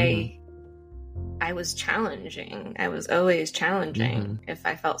 but I was challenging. I was always challenging. If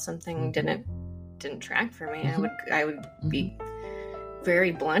I felt something didn't track for me, I would be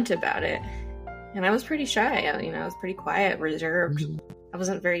very blunt about it. And I was pretty shy. I was pretty quiet, reserved. I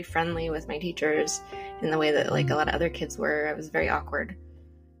wasn't very friendly with my teachers in the way that like a lot of other kids were. I was very awkward.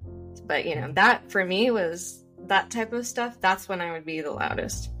 But that for me was that type of stuff. That's when I would be the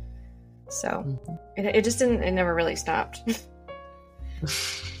loudest. So it just didn't. It never really stopped.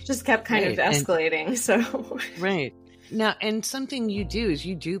 Just kept kind of escalating. Right now, and something you do is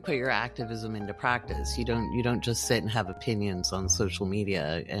you do put your activism into practice. You don't just sit and have opinions on social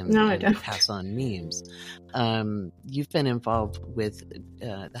media and pass on memes. You've been involved with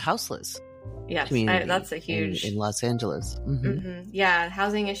the houseless. Yes, that's a huge in Los Angeles. Yeah,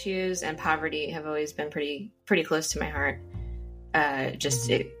 housing issues and poverty have always been pretty close to my heart.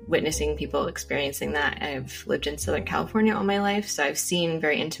 Witnessing people experiencing that. I've lived in Southern California all my life, so I've seen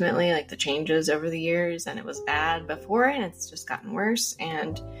very intimately like the changes over the years, and it was bad before and it's just gotten worse.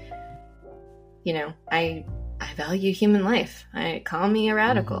 And I value human life. Call me a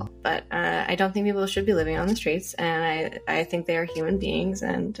radical, but I don't think people should be living on the streets, and I think they are human beings,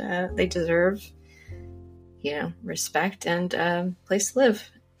 and they deserve respect and a place to live,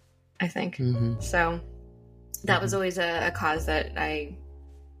 I think. So that was always a cause that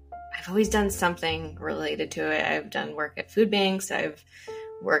I've always done something related to it. I've done work at food banks. I've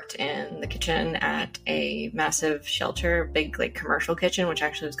worked in the kitchen at a massive shelter, big like commercial kitchen, which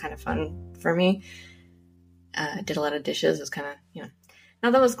actually was kind of fun for me. Did a lot of dishes. It was kind of,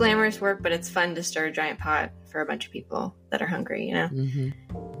 not the most glamorous work, but it's fun to stir a giant pot for a bunch of people that are hungry,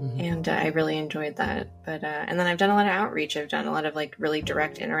 And I really enjoyed that. But and then I've done a lot of outreach. I've done a lot of like really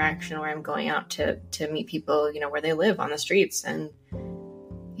direct interaction where I'm going out to meet people, where they live on the streets, and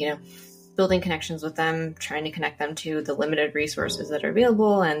building connections with them, trying to connect them to the limited resources that are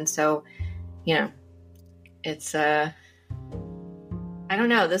available. And so, it's I don't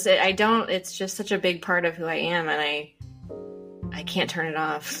know. It's just such a big part of who I am, and I can't turn it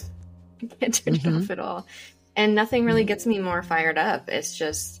off. I can't turn it off at all. And nothing really gets me more fired up. It's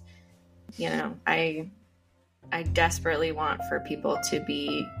just, I desperately want for people to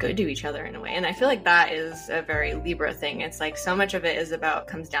be good to each other in a way. And I feel like that is a very Libra thing. It's like so much of it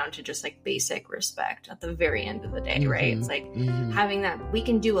comes down to just like basic respect at the very end of the day, right? It's like having that, we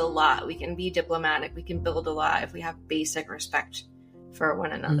can do a lot. We can be diplomatic. We can build a lot if we have basic respect for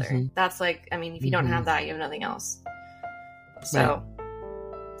one another. That's like, if you don't have that, you have nothing else. So,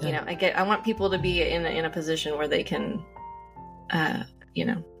 I want people to be in a position where they can,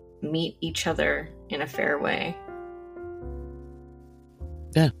 meet each other in a fair way.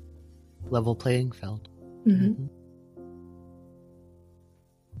 Yeah. Level playing field. Yeah.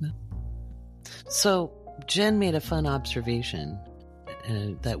 So Jen made a fun observation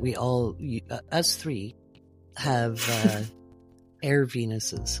that we all, us three, have air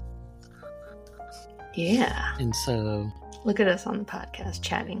Venuses. Yeah. And so... Look at us on the podcast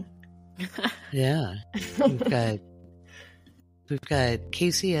chatting. Yeah. We've got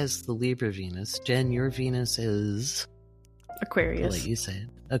Casey as the Libra Venus. Jen, your Venus is... Aquarius. I'll let you say it.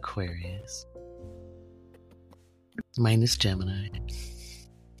 Aquarius. Mine is Gemini.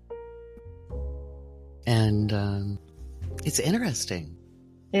 And it's interesting.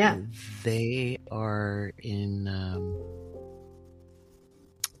 Yeah. They are in...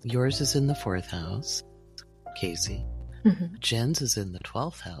 yours is in the 4th house, Casey. Jen's is in the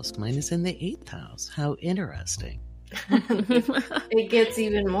 12th house. Mine is in the 8th house. How interesting. It gets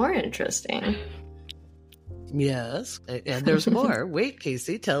even more interesting. Yes. And there's more. Wait,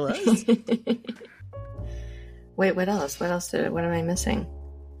 Casey, tell us. Wait, what else? What am I missing?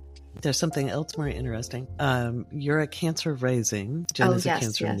 There's something else more interesting. You're a Cancer rising. Jen is a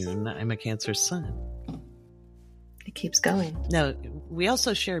Cancer moon. I'm a Cancer sun. It keeps going. Now, we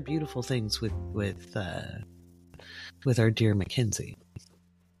also share beautiful things with our dear Mackenzie.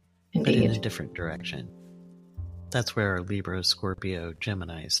 Indeed. But in a different direction. That's where our Libra, Scorpio,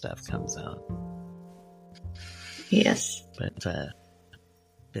 Gemini stuff comes out. Yes. But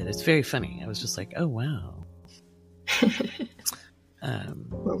it's very funny. I was just like, oh, wow.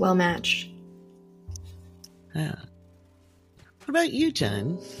 We're well matched. Yeah. What about you,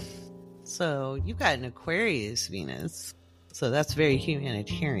 Jen? So you've got an Aquarius Venus. So that's very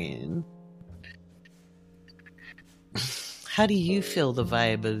humanitarian. How do you feel the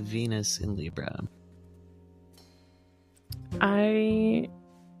vibe of Venus in Libra? I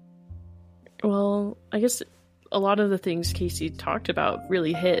Well, I guess a lot of the things Casey talked about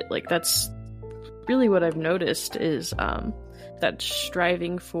really hit. Like, that's really what I've noticed is that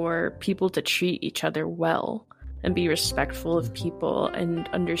striving for people to treat each other well and be respectful of people, and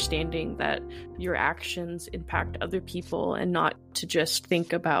understanding that your actions impact other people, and not to just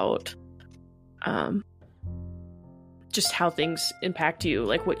think about just how things impact you,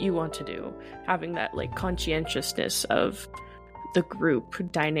 like what you want to do. Having that like conscientiousness of the group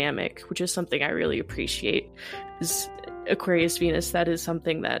dynamic, which is something I really appreciate, is Aquarius Venus. That is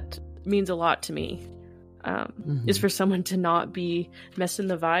something that means a lot to me. Is for someone to not be messing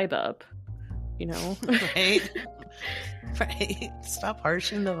the vibe up, you know? Right? Right. Stop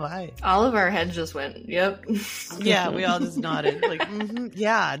harshing the vibe. All of our heads just went, yep. Yeah, we all just nodded. Like,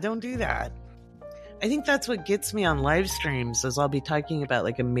 yeah, don't do that. I think that's what gets me on live streams, is I'll be talking about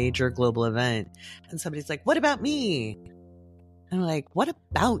like a major global event, and somebody's like, what about me? And I'm like, what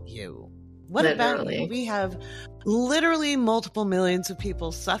about you? What about you? We have literally multiple millions of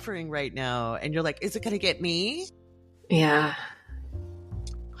people suffering right now, and you're like, is it going to get me? Yeah.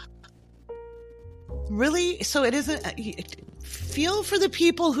 Really? So it isn't. Feel for the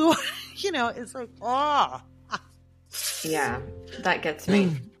people who, you know, it's like, oh. Yeah, that gets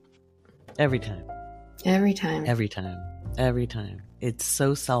me. Every time. Every time. Every time. Every time. It's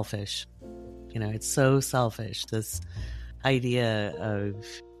so selfish. You know, it's so selfish. This idea of,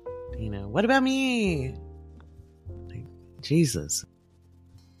 you know, what about me? Like, Jesus.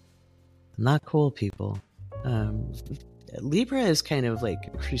 Not cool, people. Libra is kind of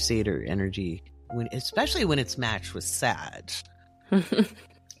like crusader energy, especially when it's matched with Sag.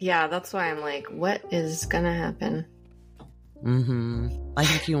 Yeah, that's why I'm like, what is gonna happen? I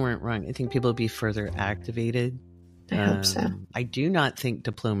think you weren't wrong. I think people will be further activated. I hope so. I do not think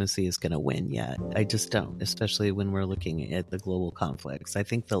diplomacy is going to win yet. I just don't, especially when we're looking at the global conflicts. I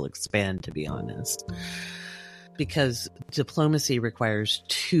think they'll expand, to be honest, because diplomacy requires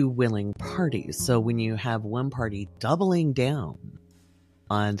two willing parties. So when you have one party doubling down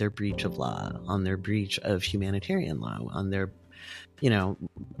on their breach of law, on their breach of humanitarian law, on their, you know,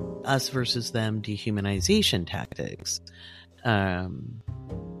 us versus them dehumanization tactics, I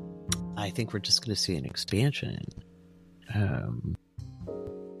think we're just going to see an expansion.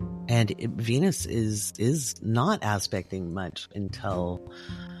 And Venus is not aspecting much until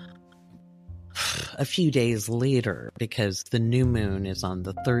a few days later, because the new moon is on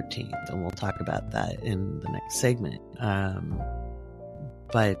the 13th, and we'll talk about that in the next segment.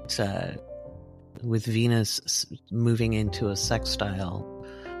 But with Venus moving into a sextile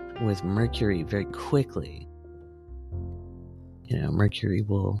with Mercury very quickly, you know, Mercury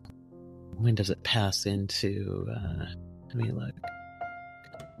will, when does it pass into, let me look.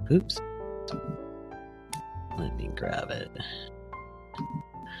 Oops. Let me grab it.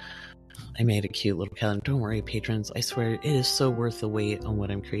 I made a cute little calendar. Don't worry, patrons. I swear it is so worth the wait on what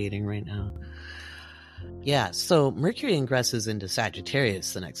I'm creating right now. Yeah, so Mercury ingresses into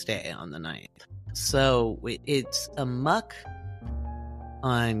Sagittarius the next day on the 9th. So it's a muck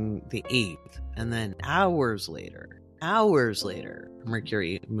on the 8th, and then hours later,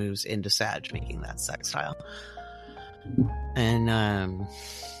 Mercury moves into Sag, making that sextile. And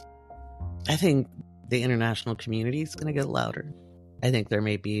I think the international community is going to get louder. I think there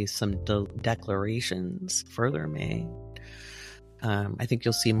may be some declarations further made. I think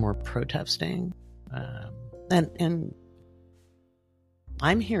you'll see more protesting. And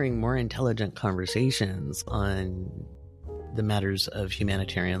I'm hearing more intelligent conversations on the matters of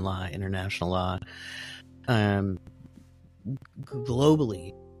humanitarian law, international law,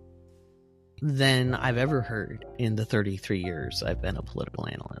 globally than I've ever heard in the 33 years I've been a political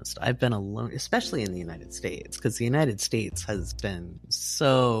analyst. I've been alone, especially in the United States, because the United States has been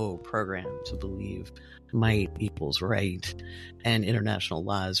so programmed to believe might equals right and international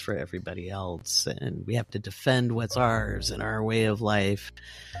laws for everybody else. And we have to defend what's ours and our way of life.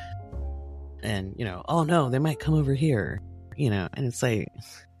 And, you know, oh no, they might come over here, you know, and it's like,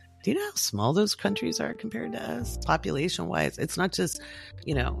 do you know how small those countries are compared to us, population-wise? It's not just,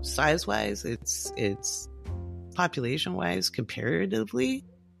 you know, size-wise. It's population-wise, comparatively.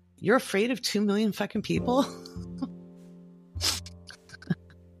 You're afraid of 2 million fucking people?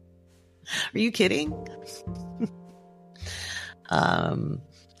 Are you kidding?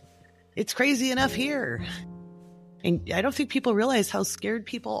 It's crazy enough here. And I don't think people realize how scared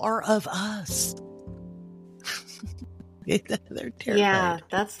people are of us. They're terrified. Yeah,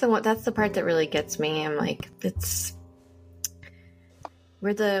 that's the part that really gets me. I'm like,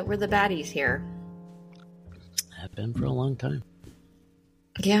 we're the baddies here. Have been for a long time.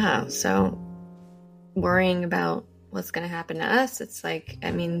 Yeah, so worrying about what's going to happen to us. It's like,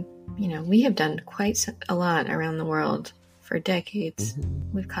 I mean, you know, we have done quite a lot around the world for decades.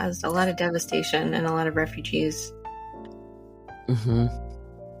 Mm-hmm. We've caused a lot of devastation and a lot of refugees. Mm-hmm.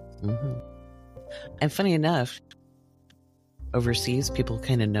 Mm-hmm. And funny enough, overseas, people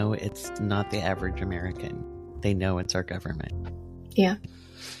kind of know it's not the average American. They know it's our government. Yeah.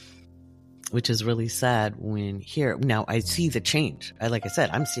 Which is really sad when here. Now, I see the change. Like I said,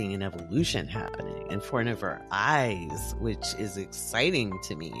 I'm seeing an evolution happening in front of our eyes, which is exciting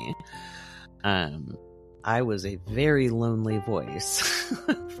to me. I was a very lonely voice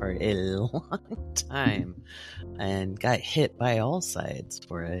for a long time and got hit by all sides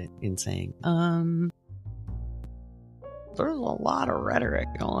for it in saying, there's a lot of rhetoric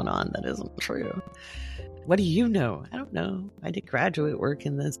going on that isn't true. What do you know? I don't know. I did graduate work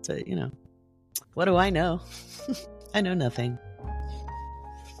in this, you know. What do I know? I know nothing.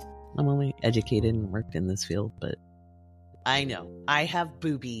 I'm only educated and worked in this field, but I know. I have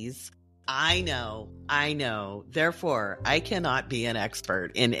boobies. I know. Therefore, I cannot be an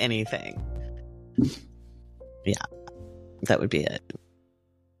expert in anything. Yeah, that would be it.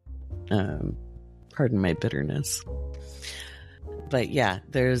 Pardon my bitterness. But yeah,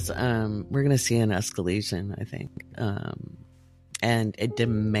 there's we're going to see an escalation, I think. And a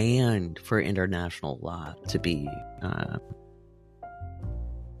demand for international law to be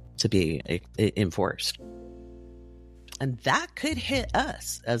enforced. And that could hit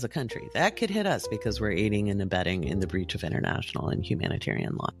us as a country. That could hit us because we're aiding and abetting in the breach of international and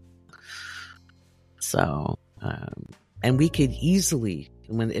humanitarian law. So, and we could easily,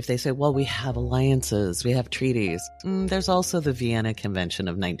 if they say, well, we have alliances, we have treaties, there's also the Vienna Convention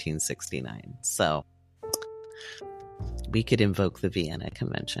of 1969. So we could invoke the Vienna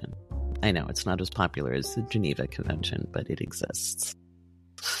Convention. I know it's not as popular as the Geneva Convention, but it exists.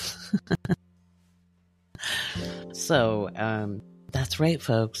 So, that's right,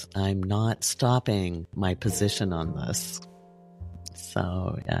 folks. I'm not stopping my position on this.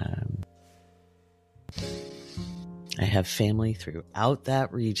 So, I have family throughout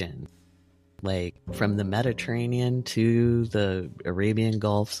that region, like from the Mediterranean to the Arabian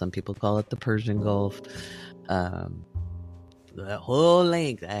Gulf. Some people call it the Persian Gulf. The whole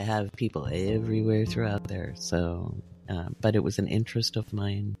length. I have people everywhere throughout there. So, but it was an interest of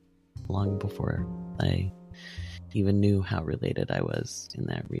mine long before I even knew how related I was in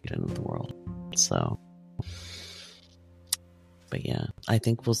that region of the world. So, but yeah, I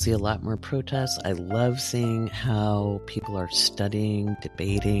think we'll see a lot more protests. I love seeing how people are studying,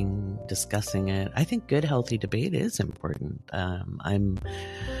 debating, discussing it. I think good, healthy debate is important. I'm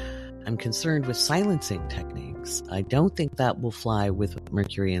concerned with silencing techniques. I don't think that will fly with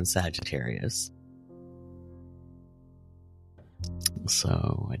Mercury and Sagittarius.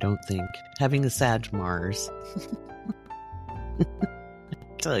 So I don't think having a Sag Mars, I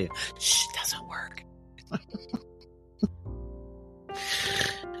tell you, doesn't work.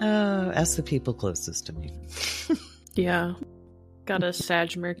 Ask the people closest to me. Yeah. Got a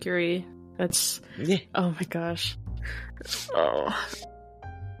Sag Mercury. That's, yeah. Oh my gosh. Oh.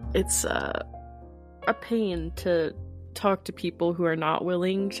 It's a pain to talk to people who are not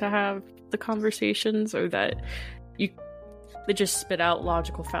willing to have the conversations, or that they just spit out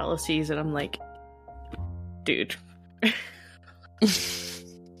logical fallacies, and I'm like, dude.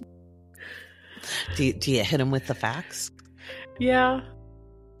 Do you hit them with the facts? Yeah.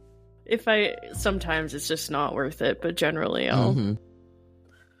 Sometimes it's just not worth it, but generally I'll. Mm-hmm.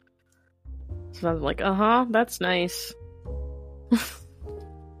 So I'm like, that's nice.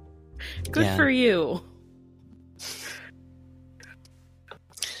 Good for you.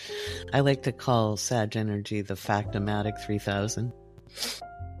 I like to call Sag energy the Factomatic 3000.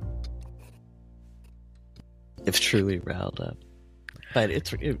 If truly riled up. But it's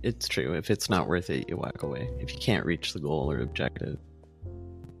true. If it's not worth it, you walk away. If you can't reach the goal or objective.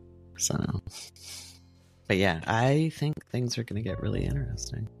 So, but yeah, I think things are going to get really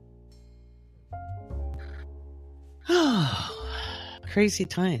interesting. Crazy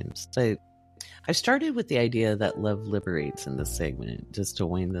times. So I started with the idea that love liberates in this segment, just to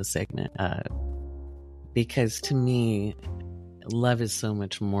wind this segment up. Because to me, love is so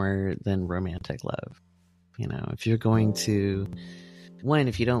much more than romantic love. You know, if you're going to,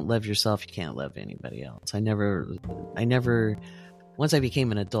 if you don't love yourself, you can't love anybody else. I never, once I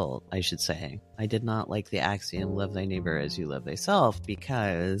became an adult, I should say, I did not like the axiom, love thy neighbor as you love thyself,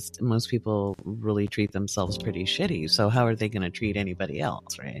 because most people really treat themselves pretty shitty. So how are they going to treat anybody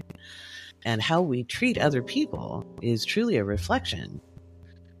else, right? And how we treat other people is truly a reflection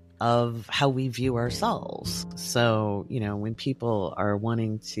of how we view ourselves. So, you know, when people are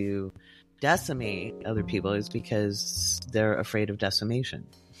wanting to decimate other people is because they're afraid of decimation.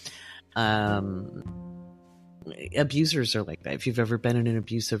 Abusers are like that. If you've ever been in an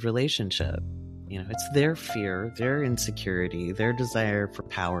abusive relationship, it's their fear, their insecurity, their desire for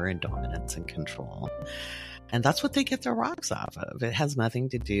power and dominance and control. And that's what they get their rocks off of. It has nothing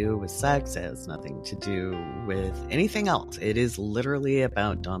to do with sex. It has nothing to do with anything else. It is literally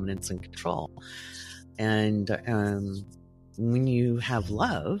about dominance and control. And when you have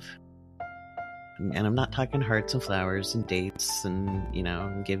love, and I'm not talking hearts and flowers and dates and,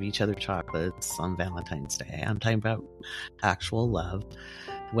 give each other chocolates on Valentine's Day. I'm talking about actual love,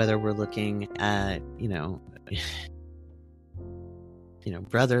 whether we're looking at,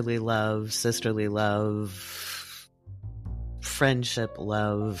 brotherly love, sisterly love, friendship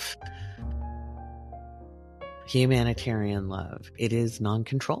love, humanitarian love. It is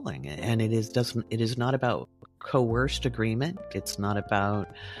non-controlling, and it is not about coerced agreement. It's not about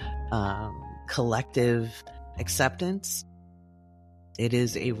collective acceptance. It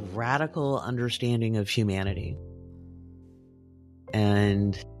is a radical understanding of humanity.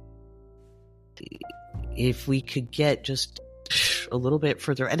 And if we could get just a little bit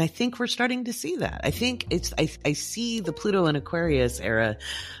further, and I think we're starting to see that. I think I see the Pluto and Aquarius era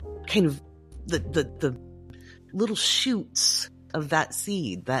kind of the little shoots of that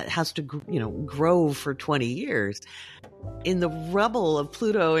seed that has to, grow for 20 years in the rubble of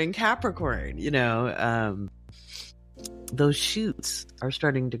Pluto and Capricorn. Those shoots are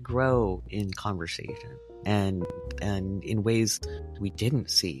starting to grow in conversation and in ways we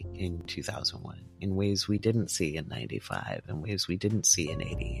didn't see in 2001, in ways we didn't see in 95, in ways we didn't see in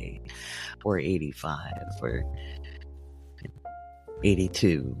 88 or 85 or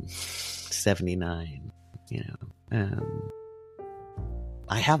 82, 79,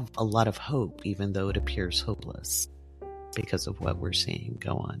 I have a lot of hope, even though it appears hopeless, because of what we're seeing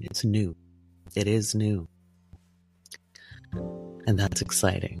go on. It's new. It is new. And that's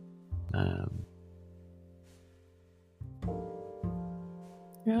exciting.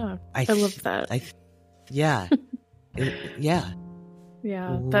 Yeah, I love that. Yeah. Yeah.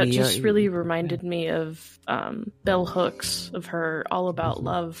 Yeah, that just really reminded me of Bell Hooks, of her All About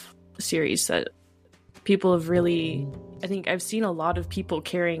Love series that people have really, I think I've seen a lot of people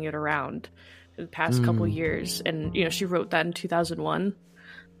carrying it around in the past couple years. And, she wrote that in 2001.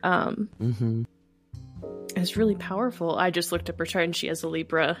 It's really powerful. I just looked up her chart and she has a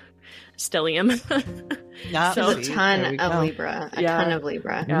Libra stellium. So a ton of Libra. A ton of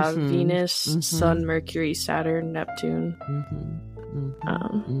Libra. Yeah, Venus, Sun, Mercury, Saturn, Neptune.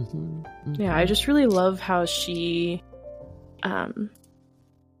 Yeah, I just really love how she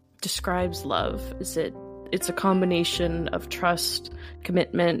describes love. It's a combination of trust,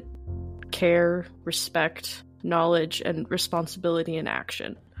 commitment, care, respect, knowledge, and responsibility and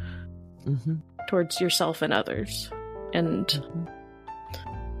action towards yourself and others. And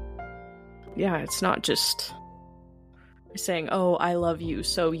yeah, it's not just saying, oh, I love you,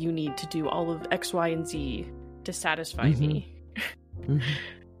 so you need to do all of X, Y, and Z to satisfy me.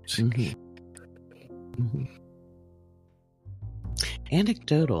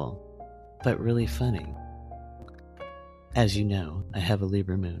 Anecdotal, but really funny. As you know, I have a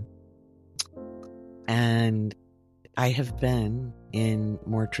Libra moon. And I have been in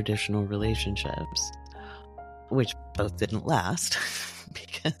more traditional relationships, which both didn't last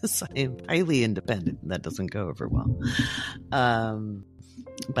because I am highly independent and that doesn't go over well,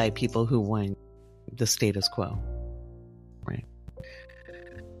 by people who want the status quo, right?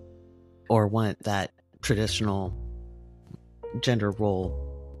 Or want that traditional gender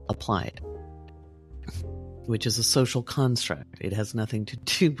role applied, which is a social construct. It has nothing to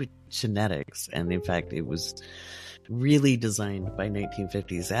do with genetics. And in fact, it was really designed by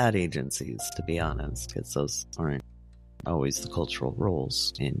 1950s ad agencies, to be honest, because those aren't always the cultural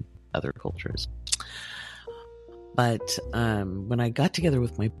roles in other cultures. But when I got together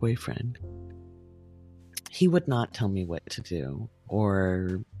with my boyfriend, he would not tell me what to do,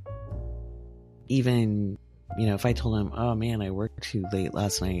 or even, if I told him, oh man, I worked too late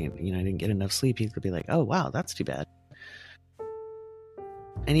last night, I didn't get enough sleep, he could be like, oh wow, that's too bad.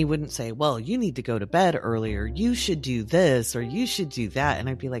 And he wouldn't say, well, you need to go to bed earlier, you should do this, or you should do that. And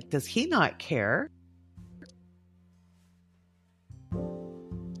I'd be like, does he not care?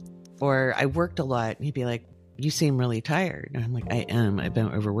 Or I worked a lot, and he'd be like, you seem really tired. And I'm like, I am. I've been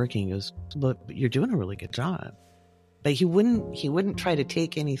overworking. He goes, but you're doing a really good job. But he wouldn't try to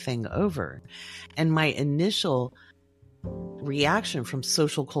take anything over. And my initial reaction from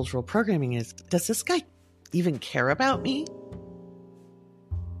social cultural programming is, does this guy even care about me?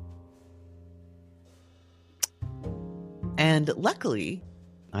 And luckily,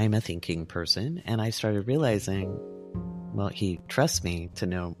 I'm a thinking person, and I started realizing, well, he trusts me to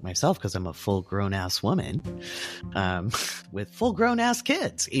know myself because I'm a full grown ass woman, with full grown ass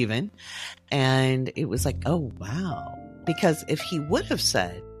kids even. And it was like, oh, wow. Because if he would have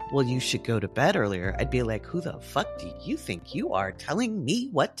said, well, you should go to bed earlier, I'd be like, who the fuck do you think you are telling me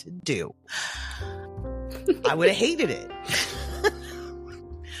what to do? I would have hated it.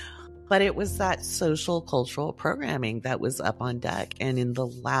 But it was that social cultural programming that was up on deck. And in the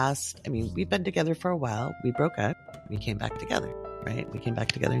last, I mean, we've been together for a while. We broke up. We came back together, right? We came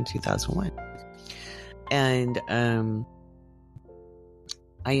back together in 2001. And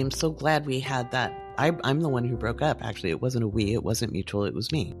I am so glad we had that. I'm the one who broke up. Actually, it wasn't a we. It wasn't mutual. It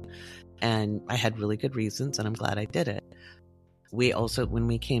was me. And I had really good reasons, and I'm glad I did it. We also, when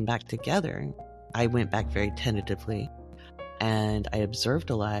we came back together, I went back very tentatively, and I observed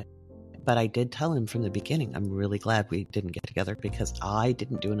a lot. But I did tell him from the beginning, I'm really glad we didn't get together because I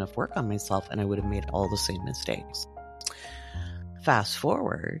didn't do enough work on myself and I would have made all the same mistakes. Fast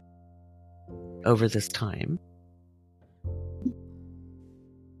forward over this time,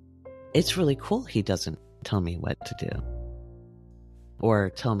 it's really cool he doesn't tell me what to do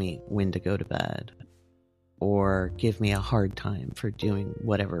or tell me when to go to bed or give me a hard time for doing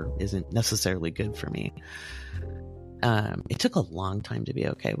whatever isn't necessarily good for me. It took a long time to be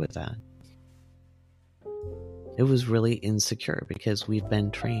okay with that. It was really insecure because we've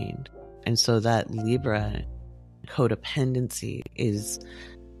been trained. And so that Libra codependency is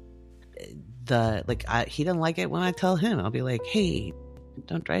he doesn't like it when I tell him. I'll be like, hey,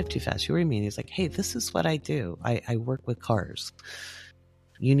 don't drive too fast. You worry me. And he's like, hey, this is what I do. I work with cars.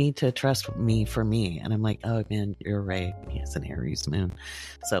 You need to trust me for me. And I'm like, oh man, you're right. He has an Aries moon.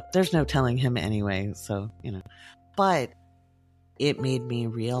 So there's no telling him anyway. So, but it made me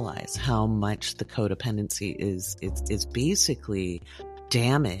realize how much the codependency is basically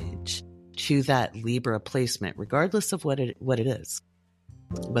damage to that Libra placement, regardless of what it is,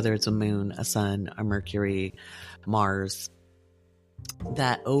 whether it's a moon, a sun, a Mercury, Mars,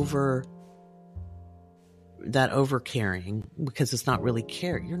 that over caring, because it's not really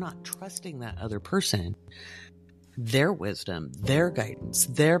care. You're not trusting that other person, their wisdom, their guidance,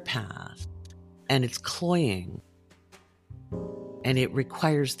 their path, and it's cloying. And it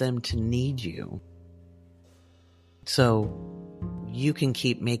requires them to need you. So you can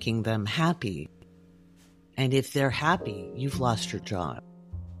keep making them happy. And if they're happy, you've lost your job.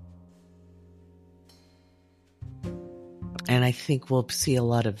 And I think we'll see a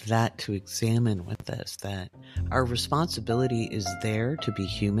lot of that to examine with this, that our responsibility is there to be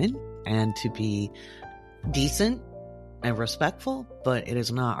human and to be decent and respectful, but it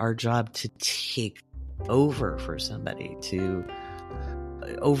is not our job to take over for somebody, to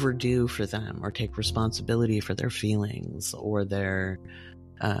overdo for them or take responsibility for their feelings or their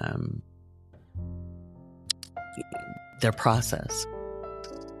process.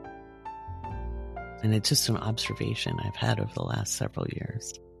 And it's just an observation I've had over the last several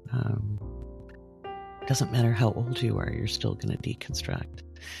years. It doesn't matter how old you are, you're still going to deconstruct.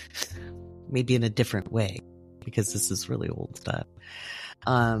 Maybe in a different way, because this is really old stuff.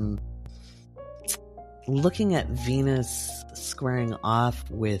 Looking at Venus squaring off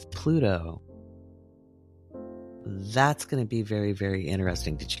with Pluto, that's going to be very, very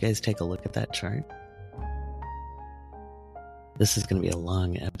interesting. Did you guys take a look at that chart? This is going to be a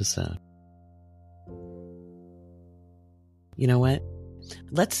long episode. You know what?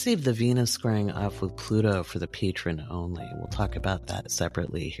 Let's save the Venus squaring off with Pluto for the patron only. We'll talk about that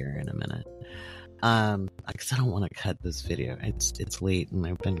separately here in a minute. Because I don't want to cut this video. It's late and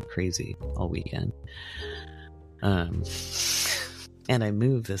I've been crazy all weekend. And I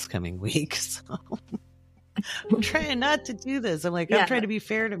move this coming week, so I'm trying not to do this. I'm like, I'm trying to be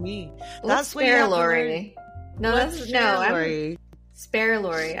fair to me. That's fair, Lori. I'm spare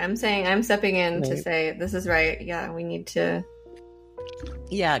Lori. I'm saying I'm stepping in to say this is right. Yeah, we need to.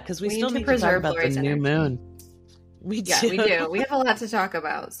 Yeah, because we still need to talk about Lori's the new moon. We do. We have a lot to talk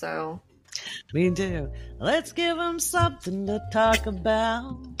about, so. We do. Let's give them something to talk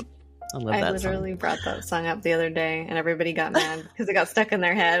about. I literally brought that song up the other day, and everybody got mad because it got stuck in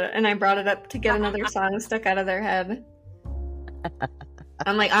their head, and I brought it up to get another song stuck out of their head.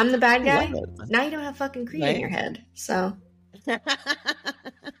 I'm like, I'm the bad guy? Now you don't have fucking Creed in your head, so.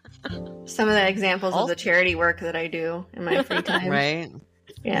 Some of the examples of the charity work that I do in my free time. Right?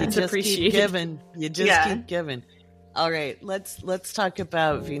 Yeah. You just keep giving. You just keep giving. All right, let's talk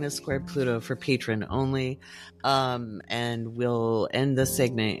about Venus squared Pluto for patron only, and we'll end the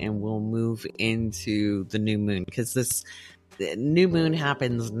segment and we'll move into the new moon, because the new moon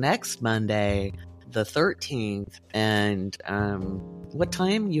happens next Monday, the 13th. And what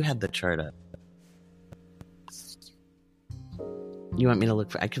time? You had the chart up. You want me to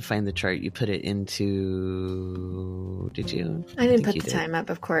look for? I could find the chart. You put it into. Did you? I didn't put the time up,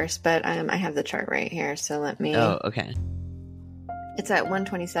 of course, but I have the chart right here. So let me. Oh, okay. It's at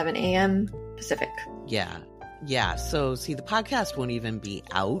 1:27 a.m. Pacific. Yeah. So see, the podcast won't even be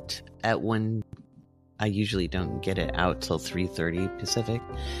out at 1. I usually don't get it out till 3:30 Pacific.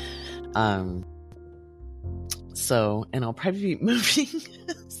 So, and I'll probably be moving.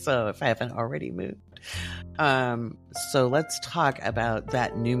 So if I haven't already moved. So let's talk about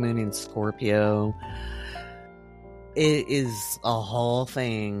that new moon in Scorpio. It is a whole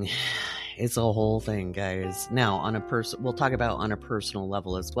thing. It's a whole thing, guys. Now, we'll talk about on a personal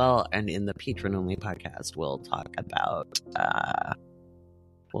level as well, and in the patron only podcast, we'll talk about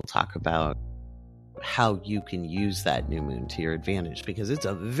how you can use that new moon to your advantage, because it's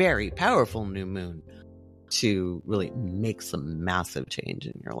a very powerful new moon to really make some massive change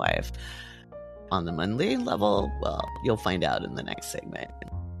in your life. On the mundane level, well, you'll find out in the next segment.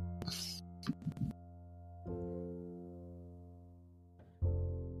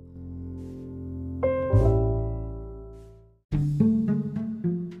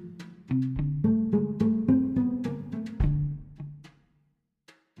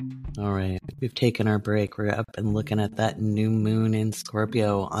 All right, we've taken our break. We're up and looking at that new moon in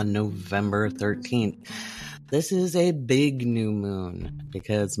Scorpio on November 13th. This is a big new moon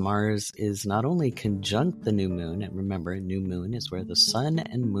because Mars is not only conjunct the new moon, and remember, a new moon is where the sun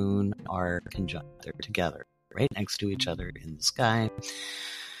and moon are conjunct. They're together, right next to each other in the sky.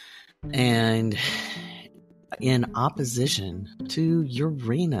 And in opposition to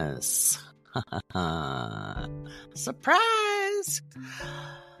Uranus. Surprise!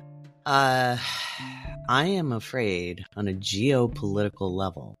 I am afraid on a geopolitical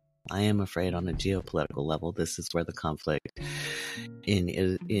level. This is where the conflict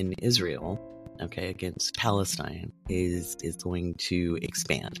in Israel, against Palestine is going to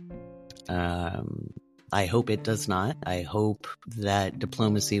expand. I hope it does not. I hope that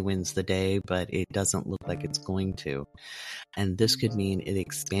diplomacy wins the day, but it doesn't look like it's going to. And this could mean it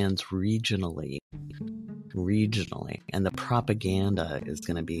expands regionally. And the propaganda is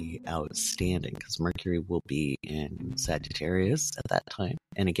going to be outstanding because Mercury will be in Sagittarius at that time.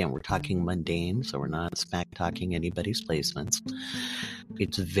 And again, we're talking mundane, so we're not smack talking anybody's placements.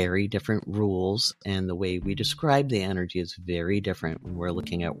 It's very different rules, and the way we describe the energy is very different when we're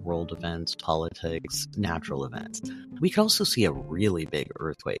looking at world events, politics, natural events. We could also see a really big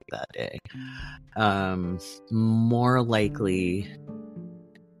earthquake that day. More likely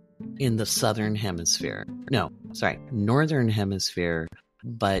in the northern hemisphere,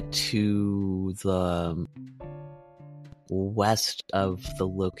 but to the west of the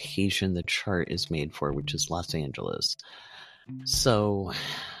location the chart is made for, which is Los Angeles. So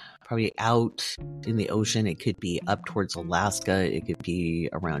probably out in the ocean. It could be up towards Alaska. It could be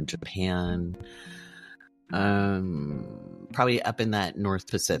around Japan. Probably up in that North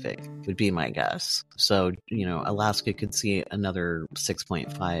Pacific would be my guess. So, Alaska could see another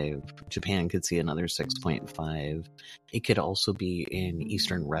 6.5. Japan could see another 6.5. It could also be in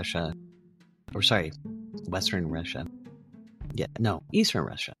Western Russia. Eastern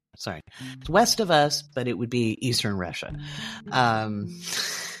Russia. Sorry. It's west of us, but it would be Eastern Russia.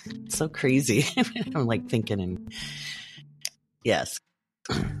 It's so crazy. I'm like thinking and yes.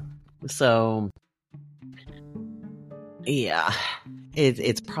 So yeah,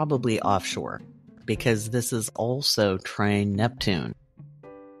 it's probably offshore because this is also trine Neptune.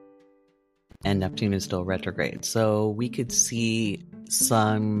 And Neptune is still retrograde. So we could see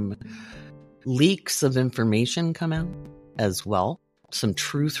some leaks of information come out as well. Some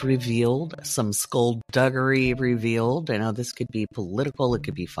truth revealed, some skullduggery revealed. I know this could be political, it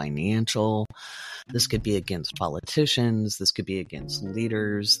could be financial, this could be against politicians, this could be against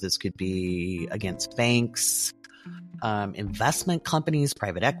leaders, this could be against banks, investment companies,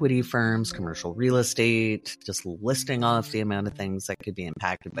 private equity firms, commercial real estate, just listing off the amount of things that could be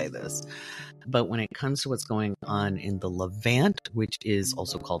impacted by this. But when it comes to what's going on in the Levant, which is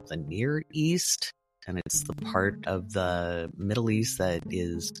also called the Near East, and it's the part of the Middle East that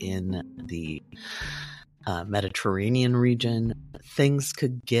is in the Mediterranean region, things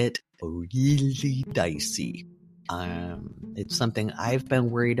could get really dicey. It's something I've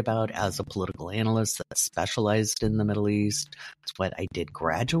been worried about as a political analyst that specialized in the Middle East. It's what I did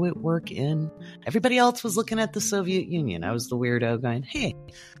graduate work in. Everybody else was looking at the Soviet Union. I was the weirdo going, hey,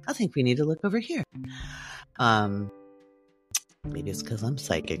 I think we need to look over here. Maybe it's because I'm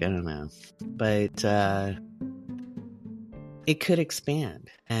psychic. I don't know. But it could expand.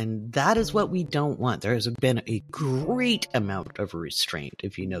 And that is what we don't want. There has been a great amount of restraint,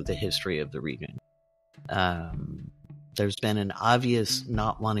 if you know the history of the region. There's been an obvious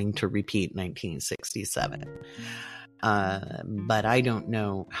not wanting to repeat 1967. But I don't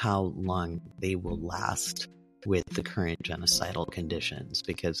know how long they will last with the current genocidal conditions,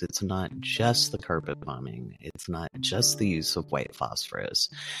 because it's not just the carpet bombing. It's not just the use of white phosphorus.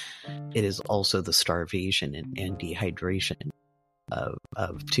 It is also the starvation and dehydration of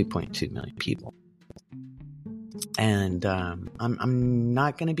 2.2 million people. And I'm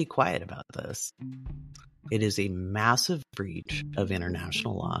not going to be quiet about this. It is a massive breach of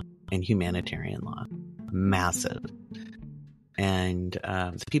international law and humanitarian law. Massive. And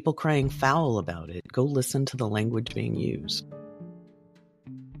the people crying foul about it, go listen to the language being used.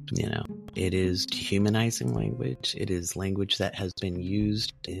 You know, it is dehumanizing language. It is language that has been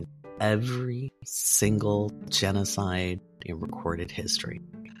used in every single genocide in recorded history.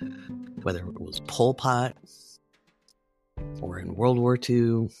 Whether it was Pol Pot or in World War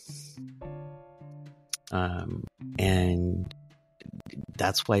II. And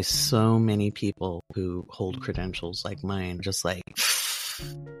that's why so many people who hold credentials like mine are just like,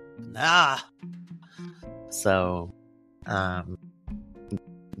 So,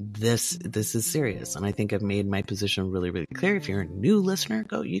 this is serious, and I think I've made my position really, really clear. If you're a new listener,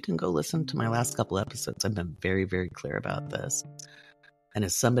 you can go listen to my last couple episodes. I've been very, very clear about this. And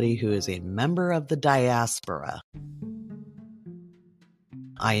as somebody who is a member of the diaspora,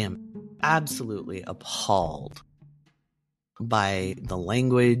 I am absolutely appalled by the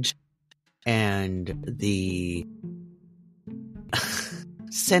language and the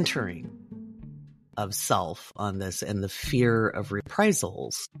centering of self on this and the fear of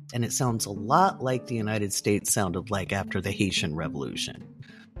reprisals. And it sounds a lot like the United States sounded like after the Haitian Revolution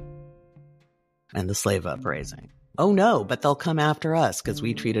and the slave uprising. Oh no, but they'll come after us because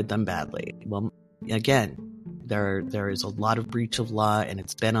we treated them badly. Well, again, there is a lot of breach of law, and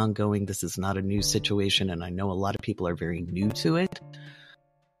it's been ongoing. This is not a new situation, and I know a lot of people are very new to it.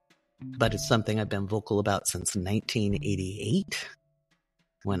 But it's something I've been vocal about since 1988,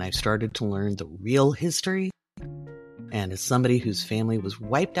 when I started to learn the real history. And as somebody whose family was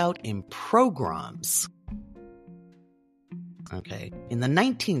wiped out in pogroms, okay, in the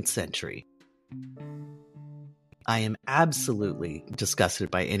 19th century, I am absolutely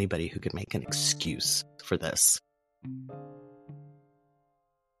disgusted by anybody who could make an excuse for this.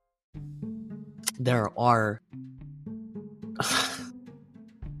 There are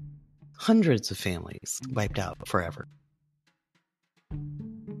hundreds of families wiped out forever.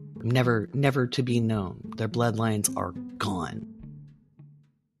 Never to be known. Their bloodlines are gone.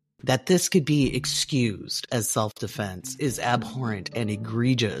 That this could be excused as self-defense is abhorrent and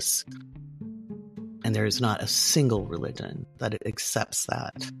egregious. And there is not a single religion that accepts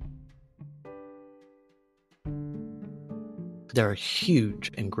that. There are huge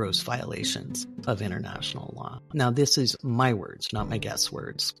and gross violations of international law. Now, this is my words, not my guest's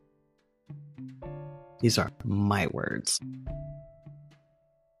words. These are my words.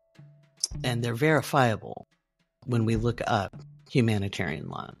 And they're verifiable when we look up humanitarian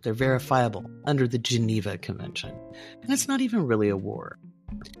law. They're verifiable under the Geneva Convention. And it's not even really a war.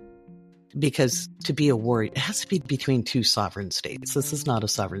 Because to be a war, it has to be between two sovereign states. This is not a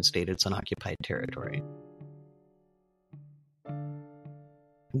sovereign state, it's an occupied territory.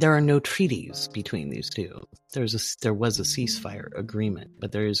 There are no treaties between these two. There was a ceasefire agreement,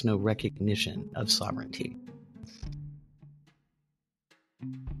 but there is no recognition of sovereignty.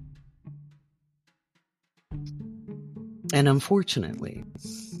 And unfortunately,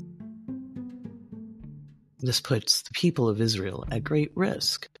 this puts the people of Israel at great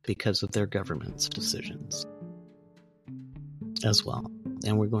risk because of their government's decisions as well.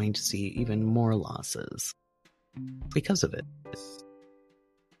 And we're going to see even more losses because of it.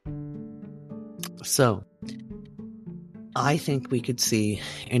 So, I think we could see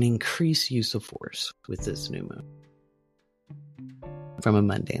an increased use of force with this new moon from a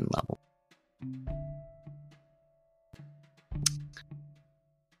mundane level.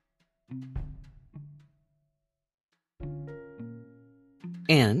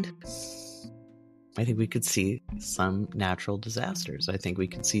 And I think we could see some natural disasters. I think we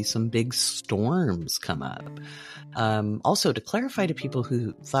could see some big storms come up. Also, to clarify to people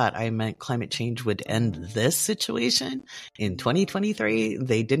who thought I meant climate change would end this situation in 2023,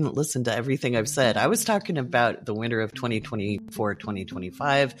 they didn't listen to everything I've said. I was talking about the winter of 2024,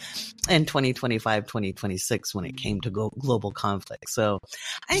 2025, and 2025, 2026 when it came to global conflict. So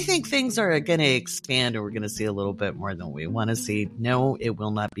I think things are going to expand, and we're going to see a little bit more than we want to see. No, it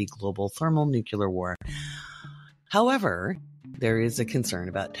will not be global thermal nuclear war. However, there is a concern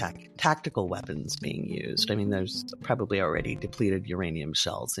about tactical weapons being used. I mean, there's probably already depleted uranium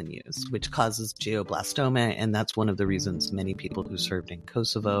shells in use, which causes glioblastoma, and that's one of the reasons many people who served in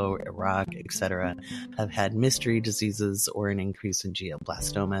Kosovo, Iraq, etc., have had mystery diseases or an increase in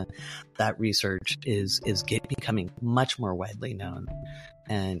glioblastoma. That research is becoming much more widely known.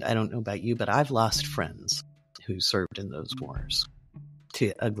 And I don't know about you, but I've lost friends who served in those wars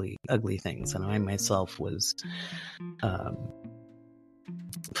to ugly, ugly things. And I myself was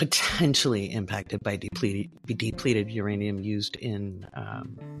potentially impacted by depleted uranium used in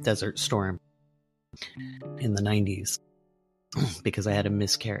Desert Storm in the 90s because I had a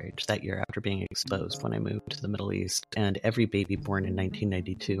miscarriage that year after being exposed when I moved to the Middle East. And every baby born in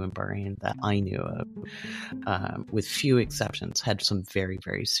 1992 in Bahrain that I knew of, with few exceptions, had some very,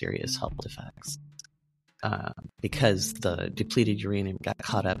 very serious health effects. Because the depleted uranium got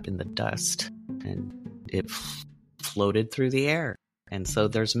caught up in the dust and it floated through the air. And so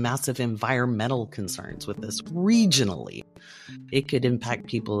there's massive environmental concerns with this regionally. It could impact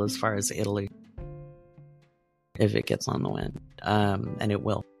people as far as Italy if it gets on the wind. And it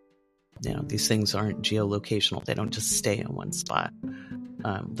will. You know, these things aren't geolocational. They don't just stay in one spot.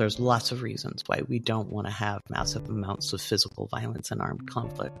 There's lots of reasons why we don't want to have massive amounts of physical violence and armed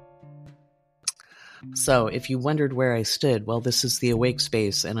conflict. So if you wondered where I stood, well, this is the Awake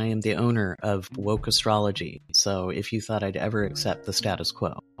Space, and I am the owner of Woke Astrology. So if you thought I'd ever accept the status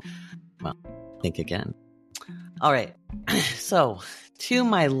quo, well, think again. All right. So to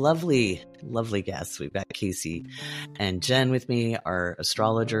my lovely, lovely guests, we've got Casey and Jen with me, our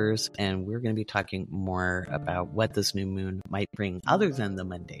astrologers, and we're going to be talking more about what this new moon might bring other than the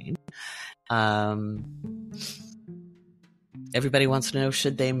mundane. Everybody wants to know,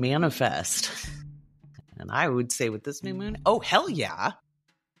 should they manifest? And I would say with this new moon, oh, hell yeah.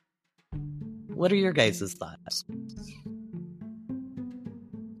 What are your guys' thoughts?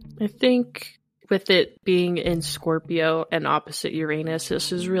 I think with it being in Scorpio and opposite Uranus,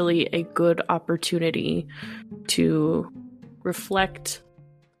 this is really a good opportunity to reflect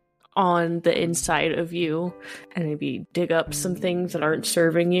on the inside of you and maybe dig up some things that aren't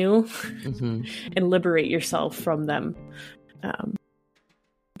serving you and liberate yourself from them.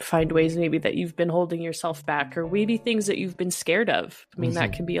 Find ways maybe that you've been holding yourself back, or maybe things that you've been scared of. I mean,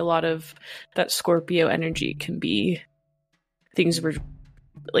 that can be a lot of that Scorpio energy can be things we're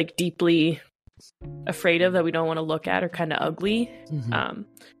like deeply afraid of that we don't want to look at, or kind of ugly, and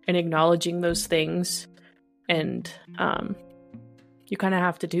acknowledging those things. And you kind of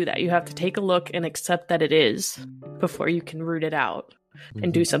have to do that. You have to take a look and accept that it is before you can root it out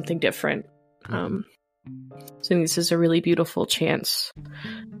and do something different. So I think this is a really beautiful chance,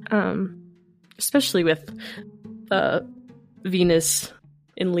 especially with Venus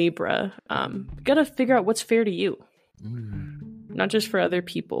in Libra. You gotta figure out what's fair to you, not just for other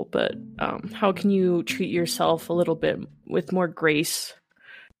people, but how can you treat yourself a little bit with more grace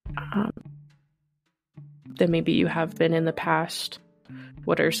than maybe you have been in the past?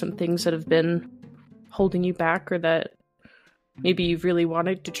 What are some things that have been holding you back, or that maybe you've really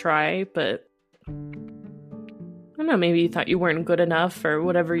wanted to try, but I don't know, maybe you thought you weren't good enough, or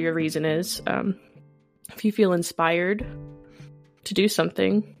whatever your reason is. If you feel inspired to do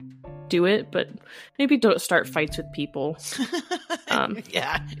something, do it, but maybe don't start fights with people.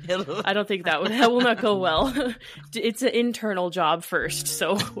 Yeah. I don't think that will not go well. It's an internal job first,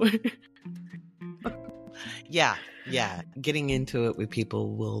 so. Yeah. Getting into it with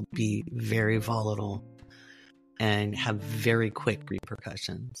people will be very volatile and have very quick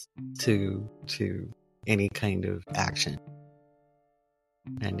repercussions to any kind of action.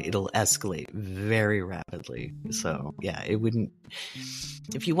 And it'll escalate very rapidly. So, yeah, it wouldn't...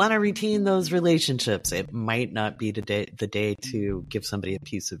 If you want to retain those relationships, it might not be the day to give somebody a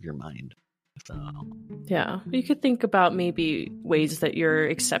piece of your mind. So, yeah. You could think about maybe ways that you're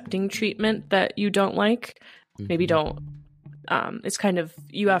accepting treatment that you don't like. Maybe don't. It's kind of,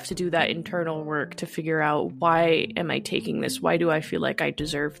 you have to do that internal work to figure out, why am I taking this? Why do I feel like I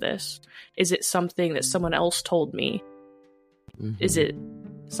deserve this? Is it something that someone else told me? Is it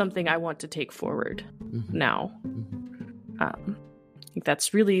something I want to take forward now? I think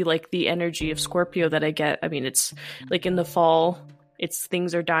that's really like the energy of Scorpio that I get. I mean, it's like in the fall, it's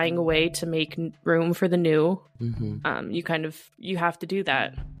things are dying away to make room for the new. You have to do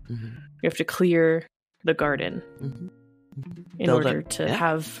that. You have to clear the garden in order to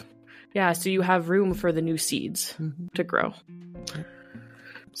have, so you have room for the new seeds to grow.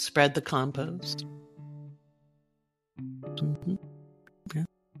 Spread the compost. Yeah.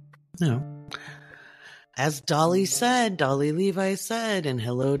 No. As Dolly Levi said, and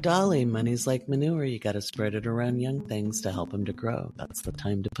hello, Dolly, money's like manure. You got to spread it around young things to help them to grow. That's the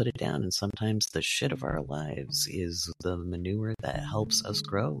time to put it down. And sometimes the shit of our lives is the manure that helps us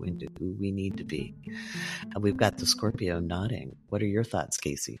grow into who we need to be. And we've got the Scorpio nodding. What are your thoughts,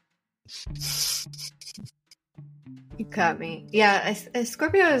 Casey? You got me. Yeah,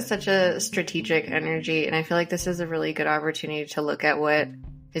 Scorpio is such a strategic energy, and I feel like this is a really good opportunity to look at what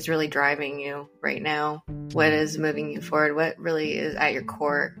is really driving you right now. What is moving you forward? What really is at your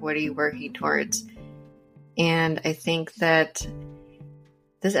core? What are you working towards? And I think that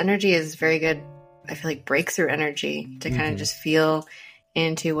this energy is very good. I feel like breakthrough energy to kind of just feel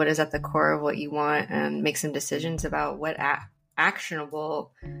into what is at the core of what you want and make some decisions about what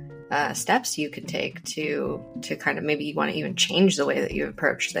actionable steps you can take to kind of, maybe you want to even change the way that you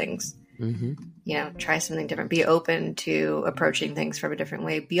approach things. You know, try something different. Be open to approaching things from a different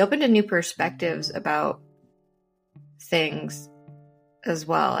way. Be open to new perspectives about things as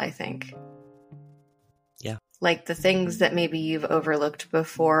well, I think. Yeah. Like the things that maybe you've overlooked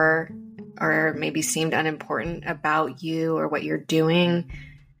before or maybe seemed unimportant about you or what you're doing.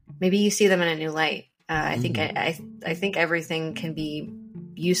 Maybe you see them in a new light. I think I think everything can be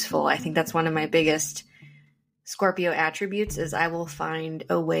useful. I think that's one of my biggest Scorpio attributes is I will find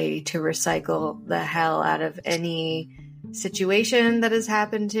a way to recycle the hell out of any situation that has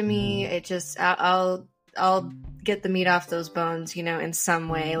happened to me. It just, I'll get the meat off those bones, you know, in some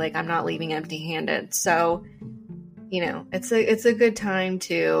way. Like I'm not leaving empty handed. So, you know, it's a good time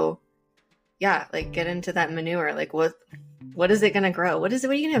to, like get into that manure. Like what is it going to grow? What are you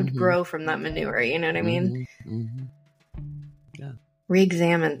going to have to grow from that manure? You know what I mean? Yeah.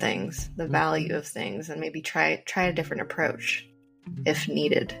 Re-examine things, the value of things, and maybe try a different approach if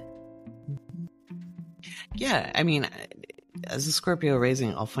needed. Yeah, I mean, as a Scorpio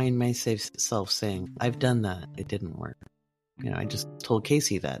rising, I'll find myself saying, I've done that. It didn't work. You know, I just told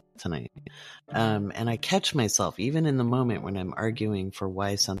Casey that tonight. And I catch myself, even in the moment when I'm arguing for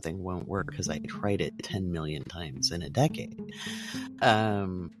why something won't work, because I tried it 10 million times in a decade.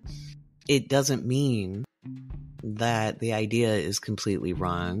 It doesn't mean that the idea is completely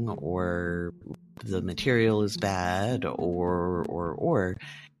wrong or the material is bad or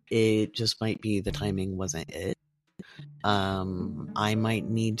it just might be the timing wasn't it. I might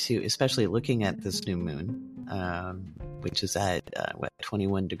need to, especially looking at this new moon, which is at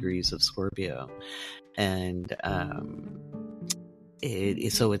 21 degrees of Scorpio, and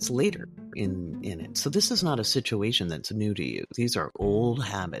so it's later in it. So this is not a situation that's new to you. These are old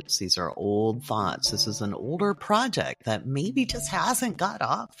habits. These are old thoughts. This is an older project that maybe just hasn't got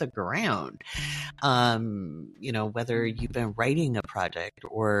off the ground. You know, whether you've been writing a project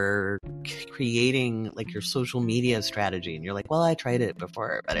or creating like your social media strategy and you're like, well, I tried it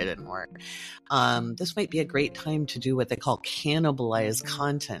before, but it didn't work. This might be a great time to do what they call cannibalize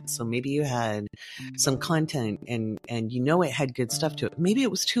content. So maybe you had some content and you know it had good stuff to it. Maybe it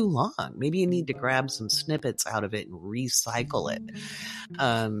was too long. Maybe you need to grab some snippets out of it and recycle it.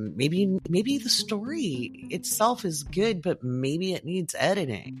 Maybe the story itself is good, but maybe it needs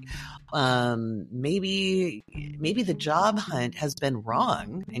editing. Maybe the job hunt has been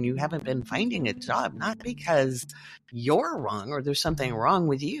wrong and you haven't been finding a job, not because you're wrong or there's something wrong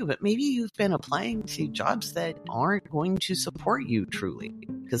with you, but maybe you've been applying to jobs that aren't going to support you truly.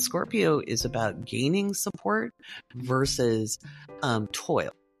 Because Scorpio is about gaining support versus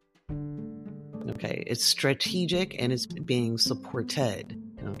toil. Okay, it's strategic and it's being supported.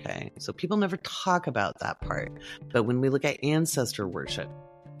 Okay, so people never talk about that part. But when we look at ancestor worship,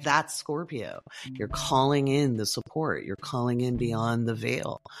 that's Scorpio. You're calling in the support. You're calling in beyond the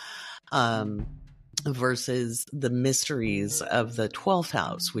veil. Versus the mysteries of the 12th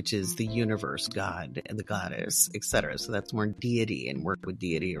house, which is the universe, God and the goddess, etc. So that's more deity and work with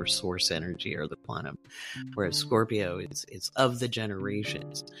deity or source energy or the quantum. Whereas Scorpio is of the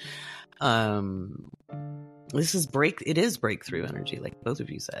generations. This is it is breakthrough energy, like both of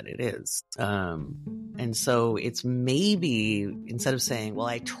you said, it is. And so it's maybe instead of saying, well,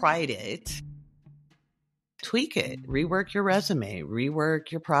 I tried it, tweak it, rework your resume, rework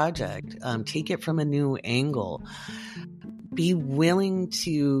your project, take it from a new angle. Be willing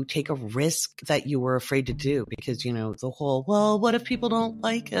to take a risk that you were afraid to do because, you know, the whole, well, what if people don't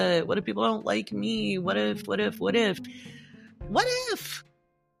like it? What if people don't like me? What if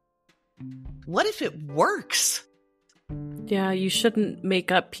it works? Yeah, you shouldn't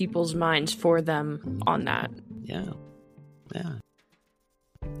make up people's minds for them on that. Yeah.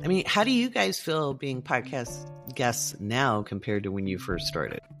 I mean, how do you guys feel being podcast guests now compared to when you first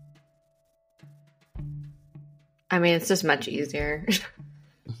started? I mean, it's just much easier.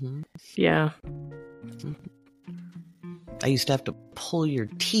 Yeah. I used to have to pull your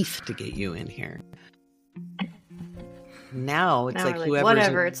teeth to get you in here. Now it's like whoever's...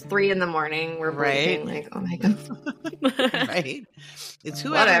 whatever, it's 3 a.m. We're breaking, like, oh my God. Right? It's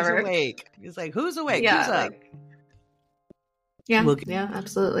whoever's awake. It's like, who's awake? Yeah, who's up? Yeah,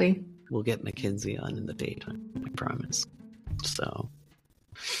 absolutely. We'll get Mackenzie on in the daytime, I promise. So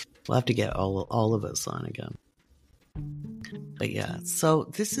we'll have to get all of us on again. But yeah, so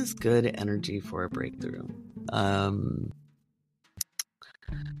this is good energy for a breakthrough.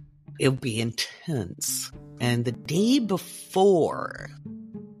 It'll be intense. And the day before,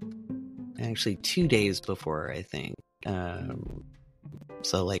 actually 2 days before, I think.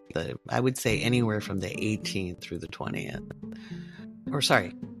 So like I would say anywhere from the 18th through the 20th. Or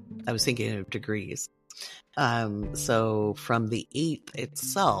sorry, I was thinking of degrees. So from the 8th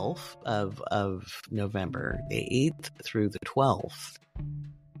itself of November, the 8th through the 12th,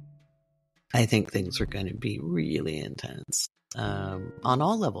 I think things are going to be really intense on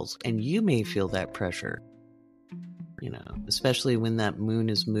all levels. And you may feel that pressure, especially when that moon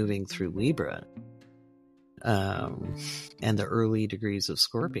is moving through Libra and the early degrees of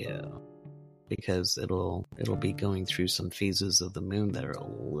Scorpio, because it'll be going through some phases of the moon that are a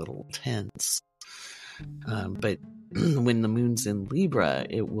little tense. But when the moon's in Libra,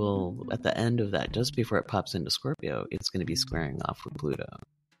 it will, at the end of that, just before it pops into Scorpio, it's going to be squaring off with Pluto.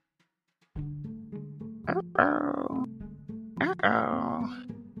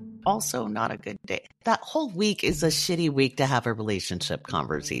 Also not a good day. That whole week is a shitty week to have a relationship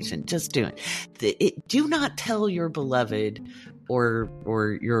conversation. Just do it. Do not tell your beloved or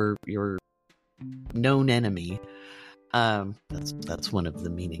your known enemy. That's one of the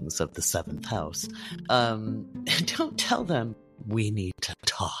meanings of the 7th house. Don't tell them we need to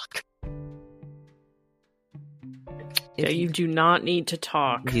talk. Yeah, you do not need to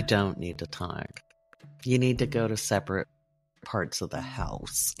talk. You don't need to talk. You need to go to separate parts of the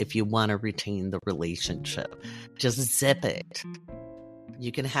house if you want to retain the relationship. Just zip it.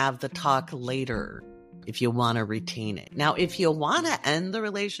 You can have the talk later if you want to retain it. Now, if you want to end the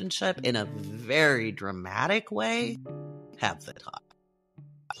relationship in a very dramatic way, have the talk.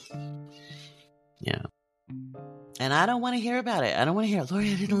 Yeah. And I don't want to hear about it. I don't want to hear,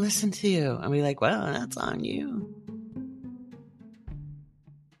 Lori, I didn't listen to you. I'll be like, well, that's on you.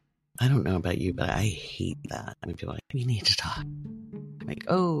 I don't know about you, but I hate that. I mean, people are like, we need to talk. I'm like,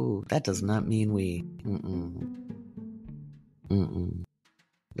 oh, that does not mean we...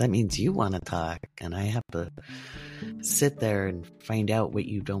 That means you want to talk, and I have to sit there and find out what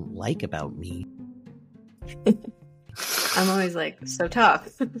you don't like about me. I'm always like, so tough.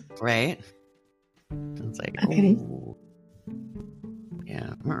 Right? It's like, okay. Oh.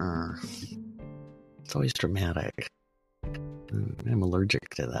 Yeah. It's always dramatic. I'm allergic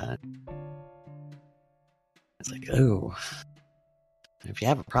to that. It's like, oh, if you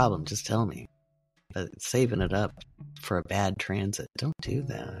have a problem, just tell me. But saving it up for a bad transit, don't do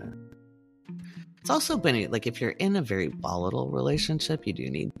that. It's also been, like, if you're in a very volatile relationship, you do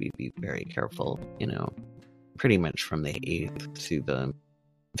need to be very careful, pretty much from the 8th to the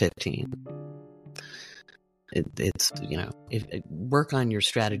 15th. It's, work on your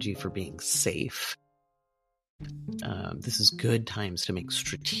strategy for being safe. This is good times to make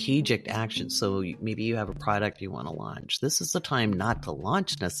strategic actions. So maybe you have a product you want to launch. This is the time not to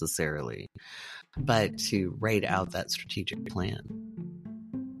launch necessarily, but to write out that strategic plan.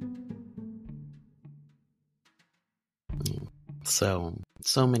 So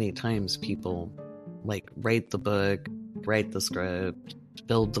many times people write the book, write the script,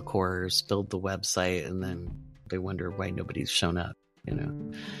 build the course, build the website, and then they wonder why nobody's shown up.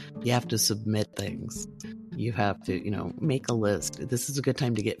 You have to submit things. You have to, make a list. This is a good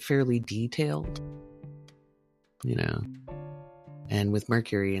time to get fairly detailed, And with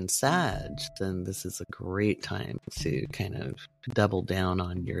Mercury and Sag, then this is a great time to kind of double down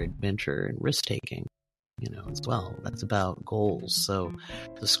on your adventure and risk-taking, as well. That's about goals. So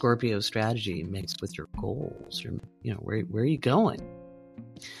the Scorpio strategy mixed with your goals. Where are you going?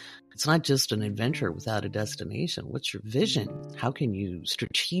 It's not just an adventure without a destination. What's your vision? How can you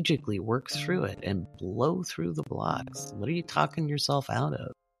strategically work through it and blow through the blocks? What are you talking yourself out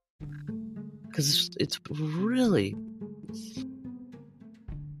of? Because it's really,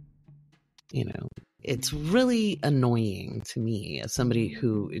 it's really annoying to me as somebody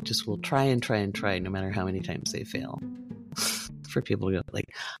who just will try and try and try no matter how many times they fail. For people to go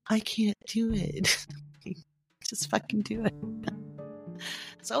like, I can't do it. Just fucking do it.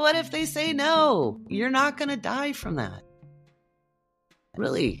 So what if they say no? You're not going to die from that.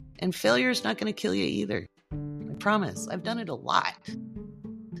 Really. And failure is not going to kill you either. I promise. I've done it a lot.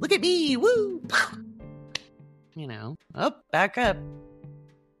 Look at me. Woo! back up.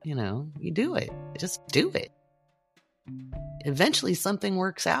 You do it. Just do it. Eventually something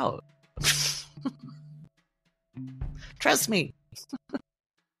works out. Trust me.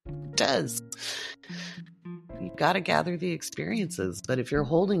 It does. You've got to gather the experiences. But if you're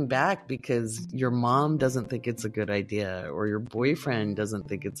holding back because your mom doesn't think it's a good idea, or your boyfriend doesn't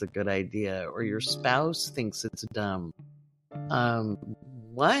think it's a good idea, or your spouse thinks it's dumb,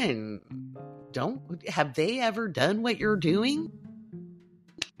 have they ever done what you're doing?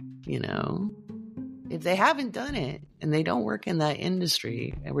 If they haven't done it and they don't work in that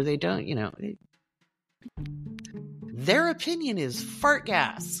industry, where they don't, their opinion is fart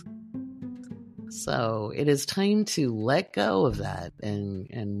gas. So it is time to let go of that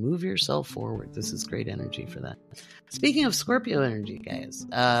and move yourself forward. This is great energy for that. Speaking of Scorpio energy, guys,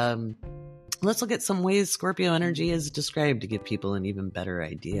 let's look at some ways Scorpio energy is described to give people an even better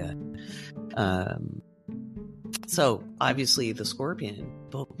idea. So obviously the scorpion,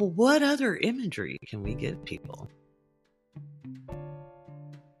 but what other imagery can we give people?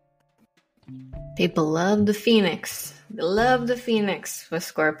 People love the phoenix. They love the phoenix with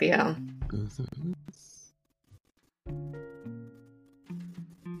Scorpio. Mm-hmm.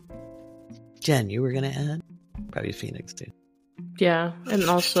 Jen, you were going to add? Probably phoenix too. Yeah, and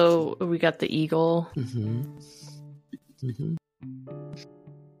also we got the eagle. Mm-hmm. Mm-hmm.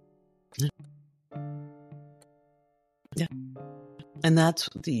 Yeah. And that's,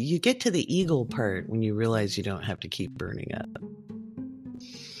 you get to the eagle part when you realize you don't have to keep burning up.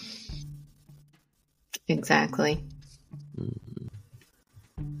 Exactly. Mm-hmm.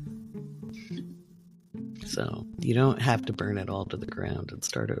 So you don't have to burn it all to the ground and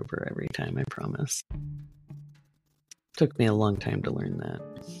start over every time, I promise. Took me a long time to learn that.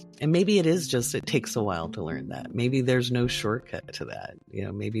 And maybe it is just, it takes a while to learn that. Maybe there's no shortcut to that.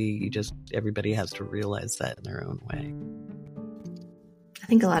 Maybe everybody has to realize that in their own way. I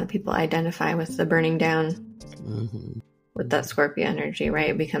think a lot of people identify with the burning down, mm-hmm. with that Scorpio energy,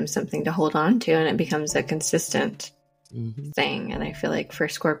 right? It becomes something to hold on to, and it becomes a consistent mm-hmm. thing. And I feel like for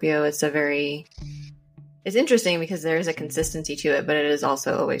Scorpio, it's interesting because there is a consistency to it, but it is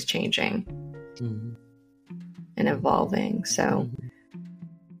also always changing mm-hmm. and evolving. So mm-hmm.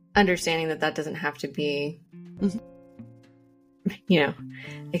 understanding that doesn't have to be, mm-hmm.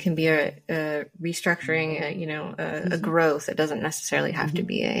 It can be a restructuring, a growth. It doesn't necessarily have to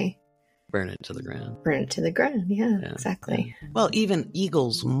be a burn it to the ground. Yeah, exactly. Yeah. Well, even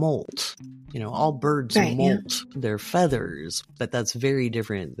eagles molt. All birds molt their feathers, but that's very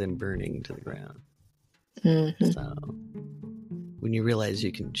different than burning to the ground. Mm-hmm. So when you realize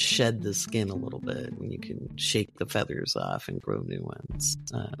you can shed the skin a little bit, when you can shake the feathers off and grow new ones,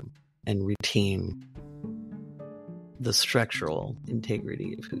 and retain the structural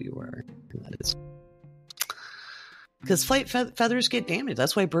integrity of who you are. And that is because flight feathers get damaged.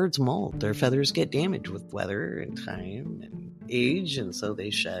 That's why birds molt. Their feathers get damaged with weather and time and age, and so they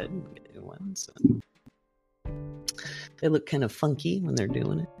shed and get new ones. And they look kind of funky when they're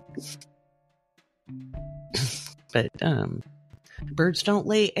doing it. But birds don't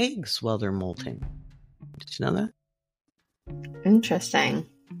lay eggs while they're molting. Did you know that? Interesting.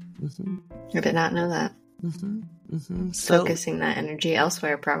 Mm-hmm. I did not know that. Mm-hmm. Mm-hmm. Focusing that energy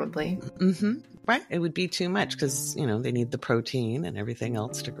elsewhere, probably. Mm-hmm. Right. It would be too much because, they need the protein and everything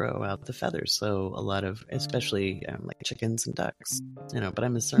else to grow out the feathers. So a lot of, especially like chickens and ducks, but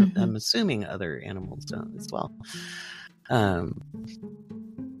I'm assuming other animals don't as well.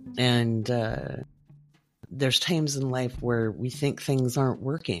 And there's times in life where we think things aren't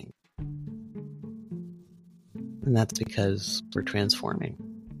working. And that's because we're transforming.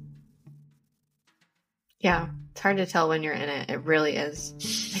 Yeah, it's hard to tell when you're in it. It really is.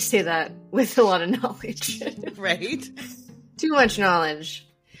 I say that with a lot of knowledge. Right? Too much knowledge.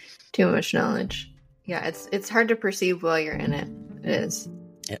 Yeah, it's hard to perceive while you're in it. It is.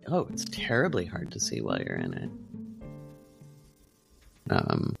 It's terribly hard to see while you're in it.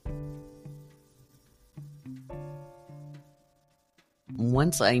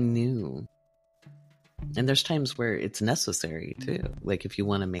 Once I knew, and there's times where it's necessary too. Like if you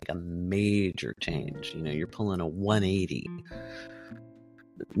want to make a major change, you're pulling a 180,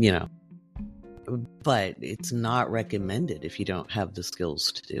 but it's not recommended if you don't have the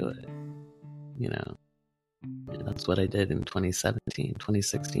skills to do it. That's what I did in 2016,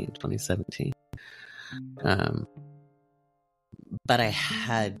 2017. But I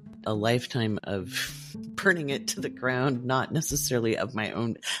had a lifetime of burning it to the ground, not necessarily of my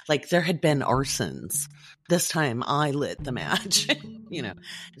own. Like there had been arsons. This time I lit the match.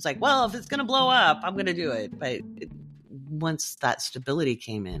 It's like, well, if it's going to blow up, I'm going to do it. But once that stability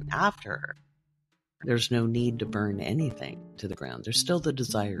came in after, there's no need to burn anything to the ground. There's still the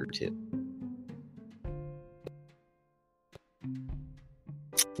desire to.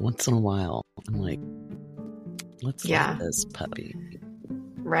 Once in a while, I'm like, let's let this puppy.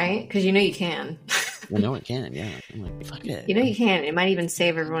 Right? Because you know you can. I know it can, yeah. I'm like, fuck it. You know you can. It might even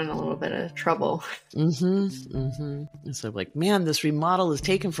save everyone a little bit of trouble. And so like, man, this remodel is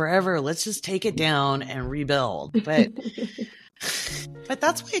taking forever. Let's just take it down and rebuild. But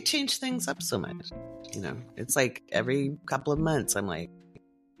that's why I change things up so much. You know, it's like every couple of months, I'm like,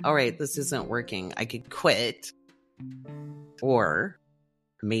 all right, this isn't working. I could quit. Or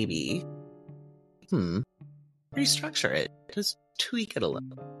maybe, restructure it. Just tweak it a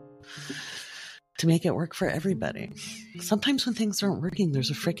little to make it work for everybody. Sometimes when things aren't working, there's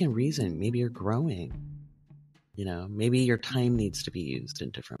a freaking reason. Maybe you're growing. You know, maybe your time needs to be used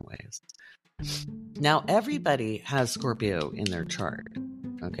in different ways. Now, everybody has Scorpio in their chart.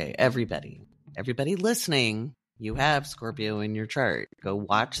 Okay, everybody listening, you have Scorpio in your chart. Go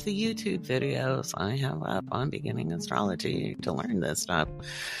watch the YouTube videos I have up on beginning astrology to learn this stuff.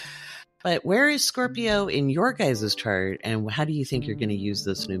 But where is Scorpio in your guys' chart, and how do you think you're going to use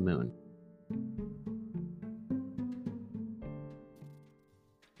this new moon?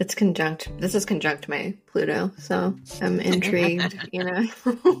 This is conjunct my Pluto, so I'm intrigued, you know.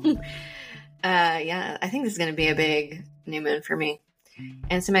 I think this is going to be a big new moon for me.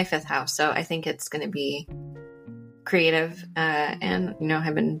 And it's in my 5th house, so I think it's going to be creative, and, you know,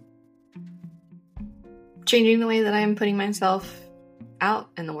 I've been changing the way that I'm putting myself out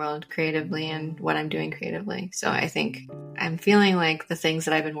in the world creatively and what I'm doing creatively. So I think I'm feeling like the things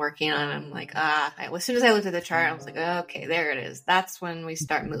that I've been working on, I'm like, as soon as I looked at the chart, I was like, okay, there it is. That's when we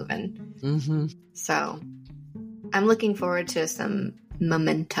start moving. So I'm looking forward to some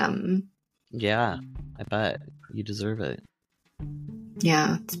momentum. Yeah, I bet you deserve it.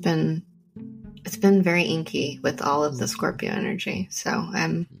 Yeah, it's been very inky with all of the Scorpio energy. So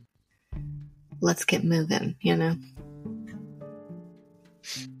let's get moving, you know.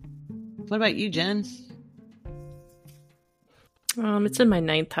 What about you, Jen? It's in my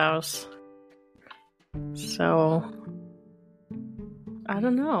 9th house. So I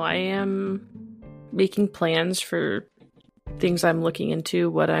don't know. I am making plans for things I'm looking into,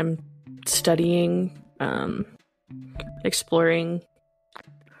 what I'm studying, exploring.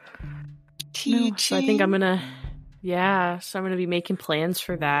 Teaching. So I think I'm gonna be making plans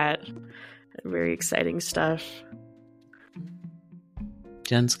for that. Very exciting stuff.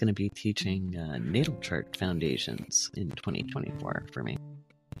 Jen's going to be teaching natal chart foundations in 2024 for me.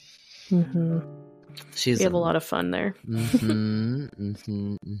 We have a lot of fun there.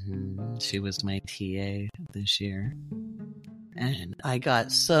 She was my TA this year. And I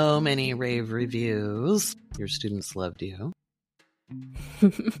got so many rave reviews. Your students loved you.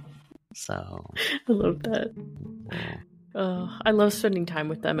 So. I love that. I love spending time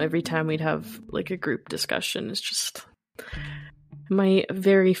with them. Every time we'd have like a group discussion, it's just my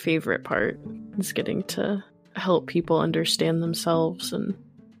very favorite part is getting to help people understand themselves and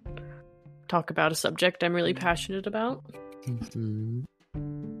talk about a subject I'm really passionate about.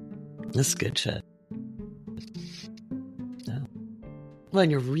 That's good shit. Yeah. Well,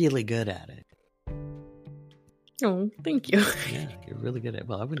 and you're really good at it. Oh, thank you. Yeah, you're really good at it.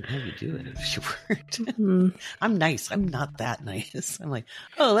 Well, I wouldn't have you do it if you weren't. I'm nice. I'm not that nice. I'm like,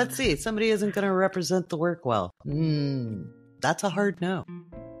 oh, let's see. Somebody isn't going to represent the work well. That's a hard no.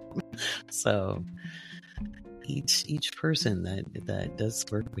 So each person that does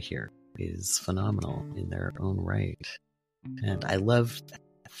work here is phenomenal in their own right. And I love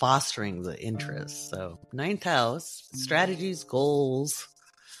fostering the interest. So 9th house, strategies, goals,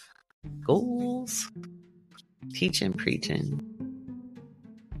 teaching, preaching.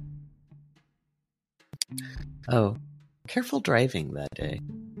 Oh, careful driving that day.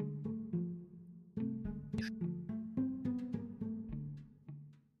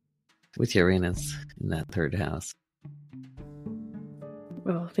 With Uranus in that 3rd house.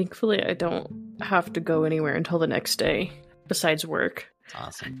 Well, thankfully I don't have to go anywhere until the next day, besides work.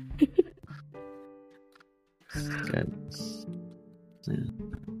 Awesome. Good. Yeah.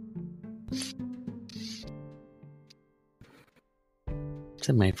 It's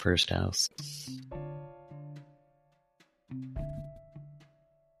in my 1st house.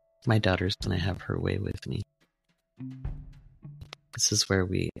 My daughter's gonna have her way with me. This is where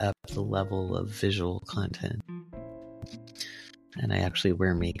we up the level of visual content. And I actually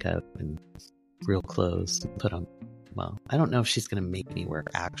wear makeup and real clothes and put on, well, I don't know if she's going to make me wear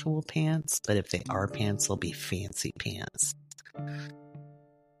actual pants, but if they are pants, they'll be fancy pants.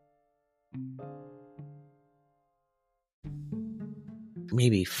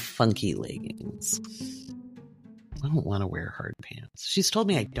 maybe funky leggings. I don't want to wear hard pants. She's told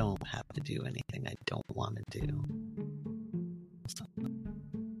me I don't have to do anything I don't want to do. So.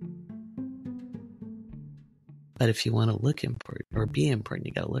 But if you want to look important or be important,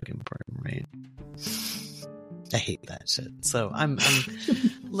 you got to look important, right? I hate that shit. So I'm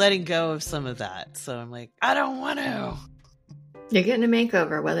letting go of some of that. So I'm like, I don't want to. You're getting a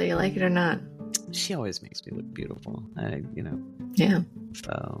makeover, whether you like it or not. She always makes me look beautiful. Yeah.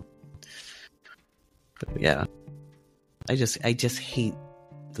 So, but yeah, I just hate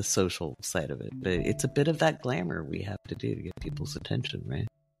the social side of it. But it's a bit of that glamour we have to do to get people's attention, right?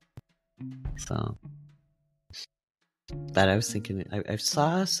 So, but I was thinking, I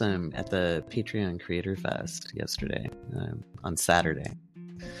saw some at the Patreon Creator Fest yesterday, on Saturday.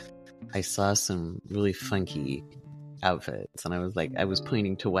 I saw some really funky outfits, and I was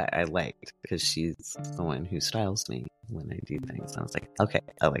pointing to what I liked because she's the one who styles me when I do things. And I was like, okay,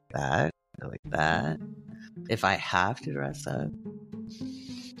 I like that. I like that. If I have to dress up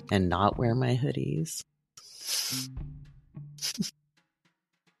and not wear my hoodies,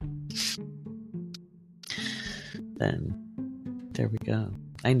 then there we go.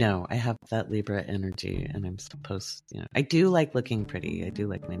 I know I have that Libra energy, and I'm supposed, I do like looking pretty. I do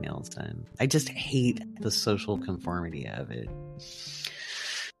like my nails done. I just hate the social conformity of it.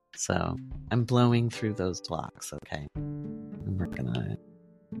 So I'm blowing through those blocks. Okay, I'm working on it.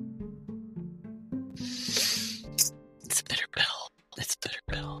 It's a bitter pill. It's a bitter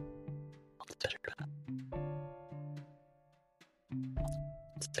pill. It's a bitter pill.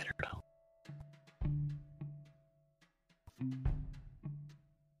 It's a bitter pill.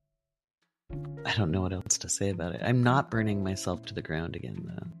 I don't know what else to say about it. I'm not burning myself to the ground again,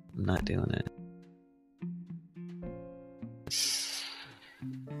 though. I'm not doing it.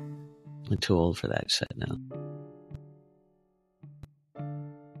 I'm too old for that shit now.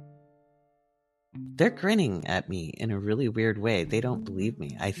 They're grinning at me in a really weird way. They don't believe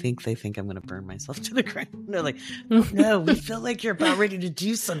me. I think they think I'm going to burn myself to the ground. They're like, oh, no, we feel like you're about ready to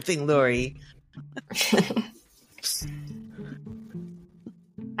do something, Lori.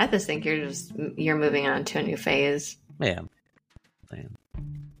 I just think you're moving on to a new phase. I am.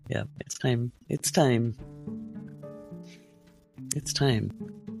 Yeah, it's time. It's time. It's time.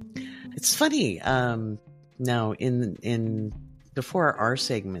 It's funny. Now in before our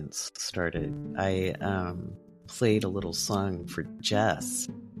segments started, I played a little song for Jess,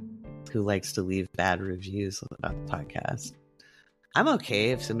 who likes to leave bad reviews about the podcast. I'm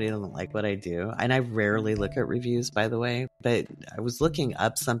okay if somebody doesn't like what I do. And I rarely look at reviews, by the way, but I was looking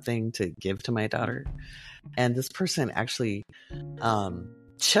up something to give to my daughter. And this person actually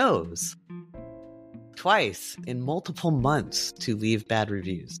chose twice in multiple months to leave bad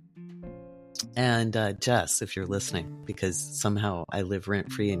reviews. And Jess, if you're listening, because somehow I live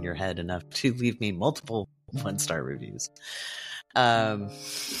rent-free in your head enough to leave me multiple 1-star reviews. Like,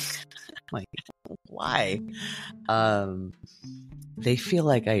 why? They feel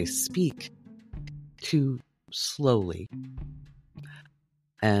like I speak too slowly.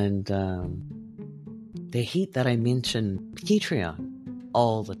 And they hate that I mention Patreon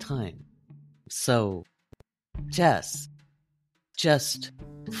all the time. So, Jess, just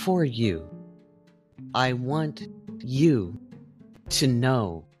for you, I want you to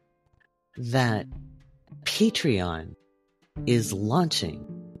know that Patreon is launching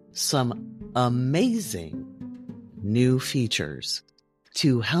some amazing new features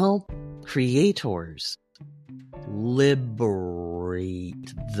to help creators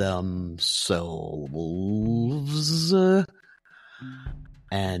liberate themselves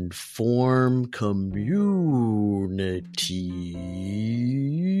and form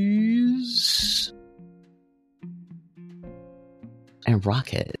communities and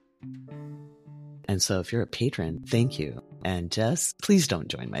rock it. And so if you're a patron, thank you. And Jess, please don't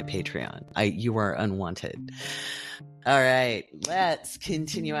join my Patreon. You are unwanted. All right, let's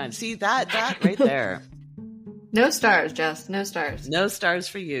continue on. See that right there. No stars, Jess. No stars. No stars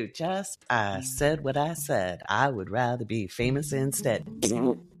for you, Jess. I said what I said. I would rather be famous instead.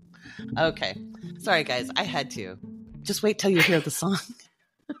 Okay. Sorry, guys. I had to. Just wait till you hear the song.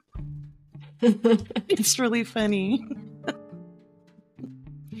 It's really funny.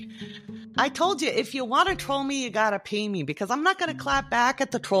 I told you, if you want to troll me, you gotta pay me, because I'm not going to clap back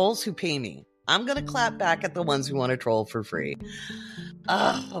at the trolls who pay me. I'm going to clap back at the ones who want to troll for free.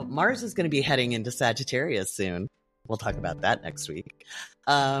 Mars is going to be heading into Sagittarius soon. We'll talk about that next week.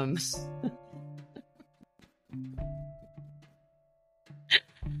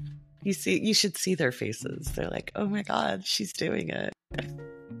 You should see their faces. They're like, oh my God, she's doing it.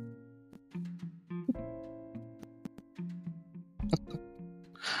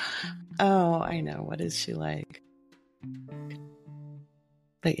 Oh, I know. What is she like?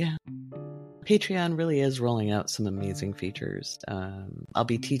 But yeah, Patreon really is rolling out some amazing features. I'll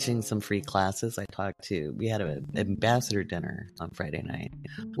be teaching some free classes. We had an ambassador dinner on Friday night,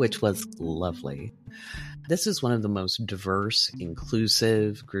 which was lovely. This is one of the most diverse,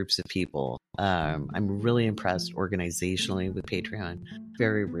 inclusive groups of people. I'm really impressed organizationally with Patreon.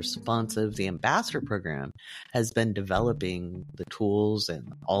 Very responsive. The ambassador program has been developing the tools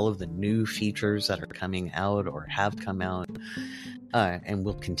and all of the new features that are coming out or have come out, and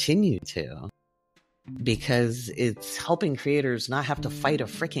will continue to, because it's helping creators not have to fight a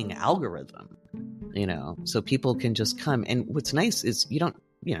freaking algorithm, so people can just come. And what's nice is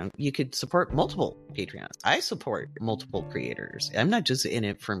you could support multiple Patreons. I support multiple creators. I'm not just in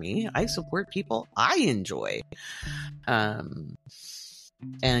it for me. I support people I enjoy. And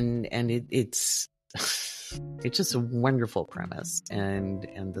it's just a wonderful premise.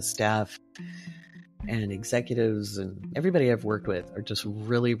 And the staff and executives and everybody I've worked with are just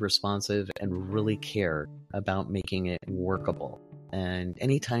really responsive and really care about making it workable. And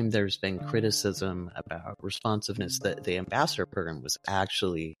anytime there's been criticism about responsiveness, the ambassador program was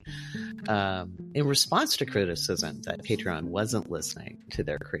actually in response to criticism that Patreon wasn't listening to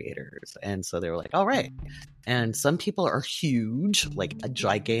their creators. And so they were like, all right. And some people are huge, like a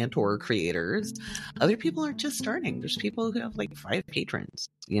gigantor creators. Other people are just starting. There's people who have like 5 patrons,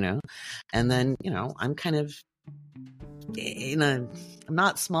 and then, I'm kind of I'm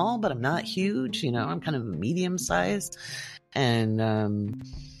not small, but I'm not huge. I'm kind of a medium size. And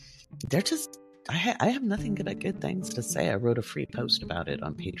they're just, I have nothing but good things to say. I wrote a free post about it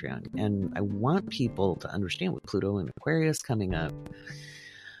on Patreon, and I want people to understand with Pluto and Aquarius coming up.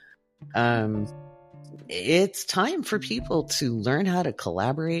 It's time for people to learn how to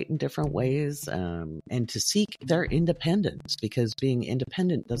collaborate in different ways, and to seek their independence, because being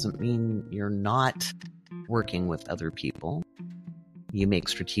independent doesn't mean you're not working with other people. You make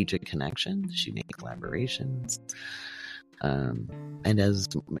strategic connections, you make collaborations. And as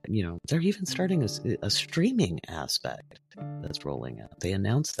they're even starting a streaming aspect that's rolling out. They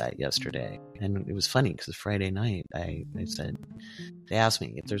announced that yesterday, and it was funny because Friday night I said, they asked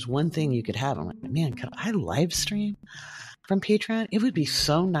me if there's one thing you could have. I'm like, man, could I live stream from Patreon? It would be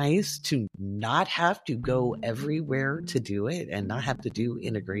so nice to not have to go everywhere to do it and not have to do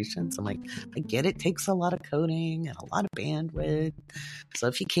integrations. I'm like, I get it takes a lot of coding and a lot of bandwidth. So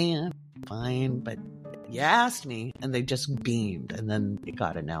if you can, fine. But you asked me, and they just beamed, and then it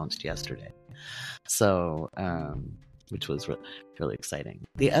got announced yesterday. So, which was really exciting.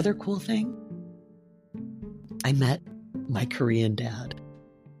 The other cool thing, I met my Korean dad,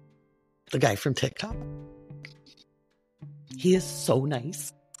 the guy from TikTok. He is so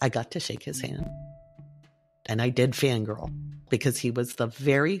nice. I got to shake his hand, and I did fangirl because he was the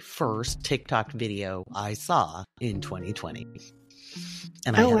very first TikTok video I saw in 2020.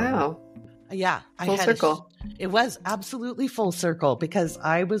 And wow. Yeah. Full circle. It was absolutely full circle, because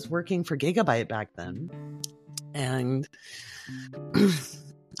I was working for Gigabyte back then. And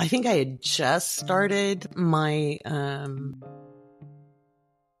I think I had just started my,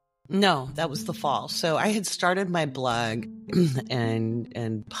 no, that was the fall. So I had started my blog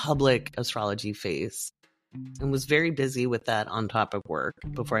and public astrology face, and was very busy with that on top of work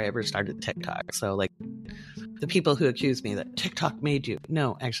before I ever started TikTok. So like the people who accuse me that TikTok made you,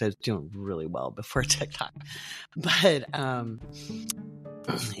 no, actually I was doing really well before TikTok. But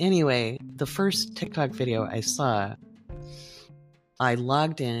anyway, the first TikTok video I saw, I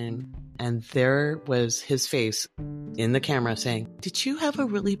logged in, and there was his face in the camera saying, "Did you have a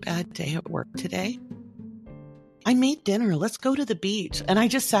really bad day at work today? I made dinner. Let's go to the beach." And I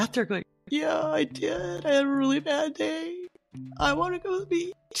just sat there going, yeah, I did. I had a really bad day. I want to go to the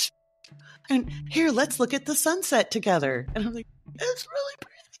beach. And here, let's look at the sunset together. And I'm like, it's really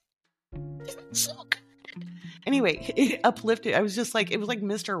pretty. It's so good. Anyway, it uplifted. I was just like, it was like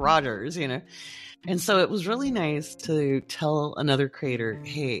Mr. Rogers, And so it was really nice to tell another creator,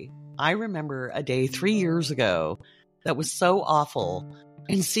 hey, I remember a day 3 years ago that was so awful,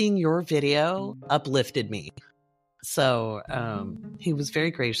 and seeing your video uplifted me. So he was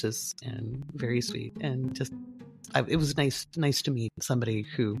very gracious and very sweet, and just it was nice to meet somebody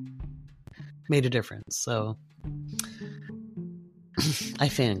who made a difference. So I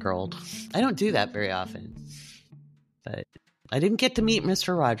fangirled. I don't do that very often, but I didn't get to meet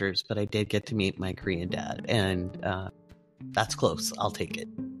Mr. Rogers, but I did get to meet my Korean dad, and that's close. I'll take it.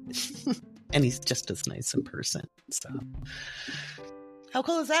 And he's just as nice in person. So how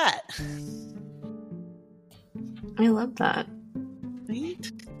cool is that? I love that.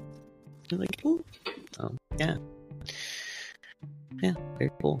 Right? You're like, ooh. Oh, yeah. Yeah, very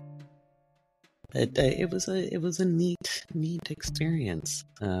cool. But it was a neat experience.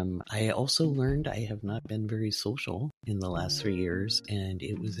 I also learned I have not been very social in the last 3 years, and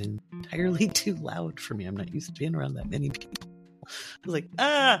it was entirely too loud for me. I'm not used to being around that many people. I was like,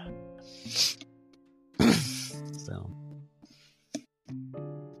 So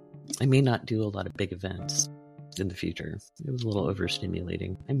I may not do a lot of big events in the future. It was a little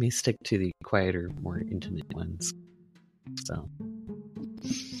overstimulating. I may stick to the quieter, more intimate ones. So,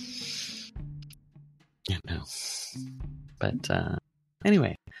 yeah, no. But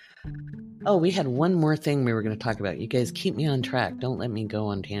anyway. Oh, we had one more thing we were going to talk about. You guys keep me on track. Don't let me go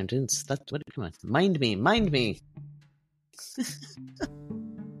on tangents. That's what. Come on, mind me.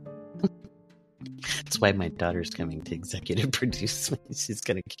 That's why my daughter's coming to executive produce me. She's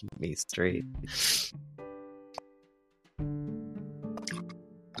going to keep me straight.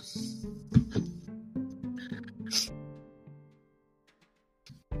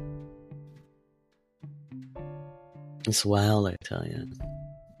 It's wild, I tell you.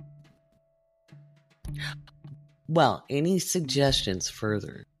 Well, any suggestions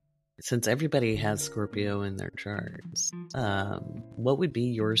further? Since everybody has Scorpio in their charts, what would be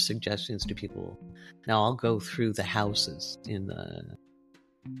your suggestions to people? Now, I'll go through the houses in the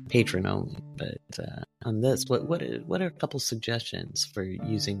patron only, but on this, what are a couple suggestions for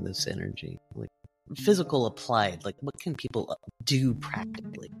using this energy? Like physical applied, like what can people do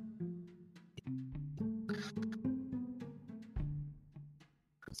practically?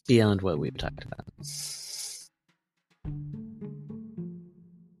 Beyond what we've talked about.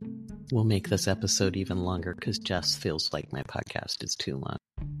 We'll make this episode even longer because Jess feels like my podcast is too long.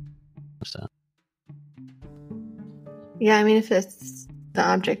 So, yeah, I mean, if it's the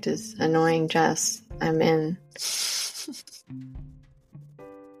object is annoying Jess, I'm in.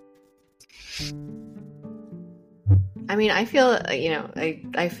 I mean, I feel,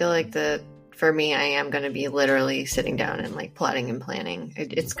 I feel like for me, I am going to be literally sitting down and like plotting and planning.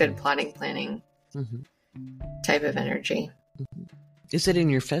 It's good plotting, planning type of energy. Is it in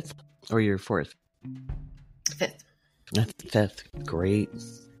your 5th or your 4th? 5th. That's 5th. Great.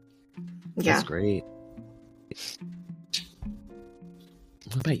 Yeah. That's great.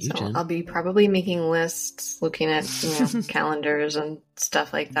 What about you, Jen? I'll be probably making lists, looking at calendars and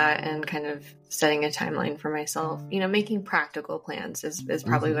stuff like that, and kind of setting a timeline for myself. Making practical plans is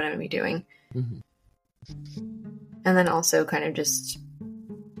probably what I'm going to be doing. And then also kind of just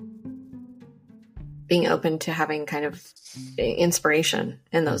being open to having kind of inspiration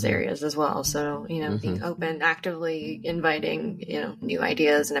in those areas as well. So, being open, actively inviting, new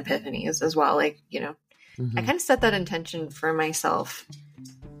ideas and epiphanies as well. Like, I kind of set that intention for myself,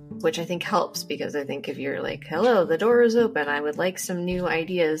 which I think helps, because I think if you're like, hello, the door is open, I would like some new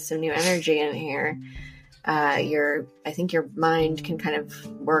ideas, some new energy in here. I think your mind can kind of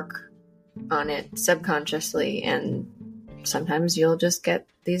work on it subconsciously, and sometimes you'll just get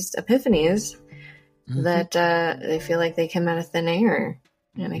these epiphanies that they feel like they come out of thin air.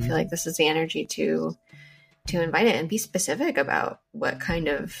 And I feel like this is the energy to invite it and be specific about what kind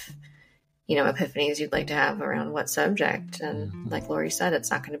of, epiphanies you'd like to have around what subject. And like Lori said, it's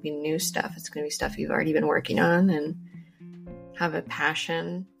not going to be new stuff. It's going to be stuff you've already been working on and have a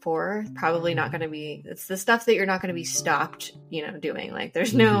passion for. Probably not going to be, it's the stuff that you're not going to be stopped, doing. Like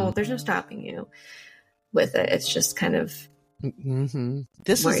there's no stopping you with it. It's just kind of,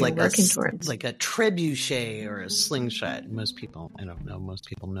 this is like towards. Like a trebuchet or a slingshot. Most people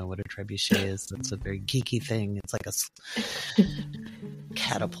know what a trebuchet is. That's a very geeky thing. It's like a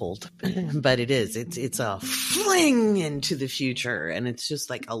catapult, but it's a fling into the future, and it's just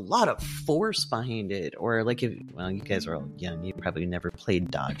like a lot of force behind it. Or like you guys are all young, you probably never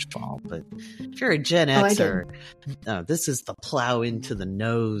played dodgeball, but if you're a Gen Xer, this is the plow into the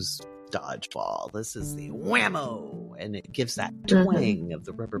nose dodgeball. This is the whammo, and it gives that twang of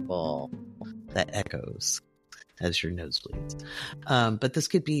the rubber ball that echoes as your nose bleeds. But this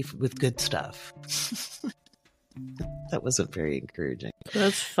could be with good stuff. That wasn't very encouraging.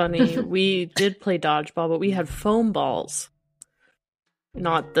 That's funny. We did play dodgeball, but we had foam balls,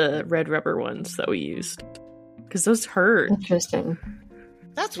 not the red rubber ones that we used, because those hurt. Interesting.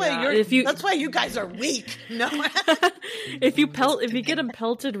 That's why that's why you guys are weak. No. if you get them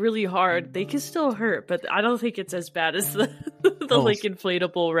pelted really hard, they can still hurt, but I don't think it's as bad as the like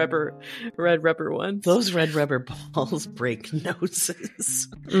inflatable red rubber ones. Those red rubber balls break noses.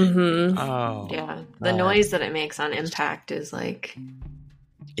 Oh. Yeah. The noise that it makes on impact is like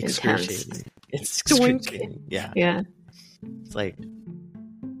excruciating. It's excruciating. Yeah. Yeah. It's like,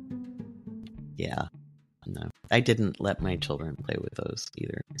 yeah. No, I didn't let my children play with those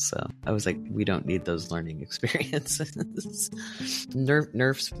either. So I was like, we don't need those learning experiences.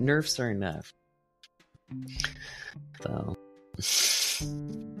 Nerfs are enough. So,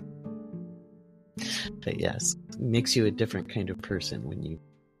 but yes, it makes you a different kind of person when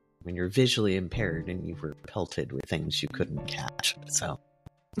you're visually impaired and you were pelted with things you couldn't catch. So,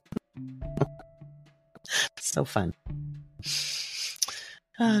 so fun.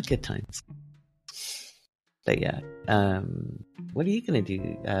 Good times. But yeah, what are you going to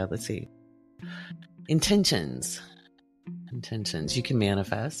do? Let's see. Intentions. You can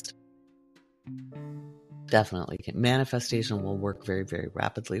manifest. Definitely. Manifestation will work very, very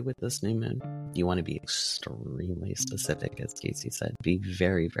rapidly with this new moon. You want to be extremely specific, as Casey said. Be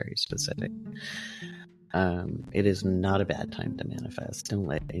very, very specific. It is not a bad time to manifest. Don't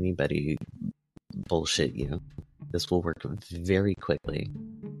let anybody bullshit you. This will work very quickly,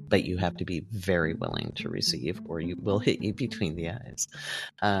 but you have to be very willing to receive, or you will hit you between the eyes.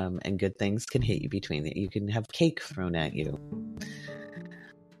 And good things can hit you between you can have cake thrown at you.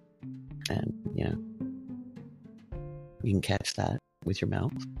 And, you can catch that with your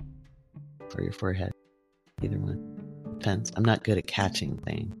mouth or your forehead. Either one. Depends. I'm not good at catching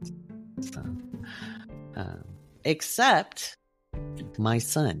things. So, except my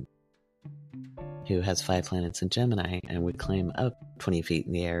son, who has 5 planets in Gemini and would climb up 20 feet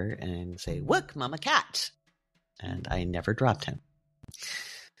in the air and say, "Look, mama cat." And I never dropped him.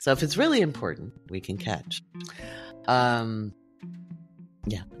 So if it's really important, we can catch.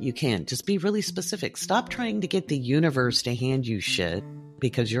 Yeah, you can. Just be really specific. Stop trying to get the universe to hand you shit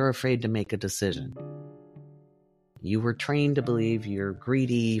because you're afraid to make a decision. You were trained to believe you're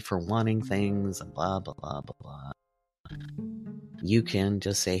greedy for wanting things and blah, blah, blah, blah, blah. You can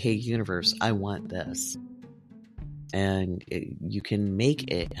just say, "Hey, universe, I want this." And you can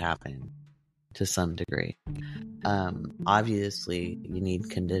make it happen to some degree. Obviously, you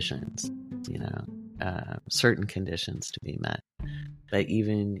need conditions, certain conditions to be met. But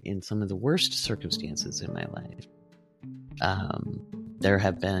even in some of the worst circumstances in my life, there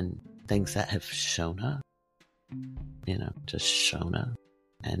have been things that have shown up, just shown up,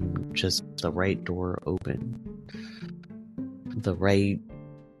 and just the right door opened, the right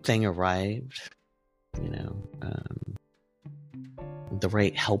thing arrived, the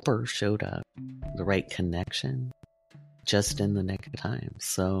right helper showed up, the right connection, just in the nick of time.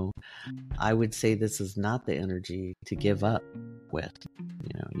 So I would say this is not the energy to give up with.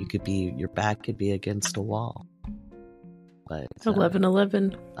 Your back could be against a wall. But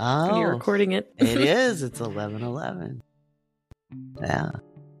 11:11. Oh, you're recording it. It is. It's 11:11. Yeah.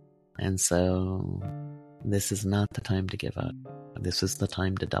 And so this is not the time to give up. This is the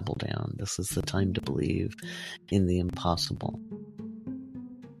time to double down. This is the time to believe in the impossible.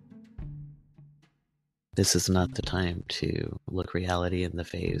 This is not the time to look reality in the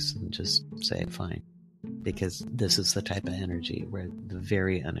face and just say, "Fine." Because this is the type of energy where the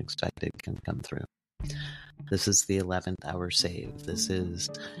very unexpected can come through. This is the 11th hour save. This is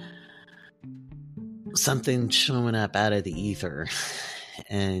something showing up out of the ether.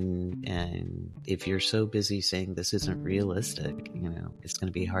 And if you're so busy saying this isn't realistic, it's going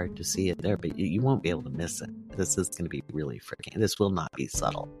to be hard to see it there, but you won't be able to miss it. This is going to be really freaking, this will not be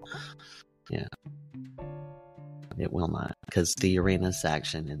subtle. Yeah. It will not, because the Uranus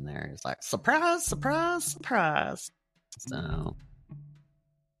action in there is like, surprise, surprise, surprise. So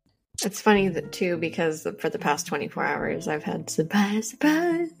it's funny too, because for the past 24 hours, I've had surprise going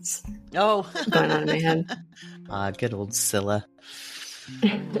on in my head. Good old Scylla.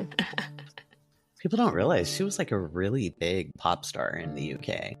 People don't realize she was like a really big pop star in the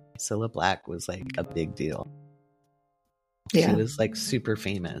UK. Cilla Black was like a big deal. Yeah. She was like super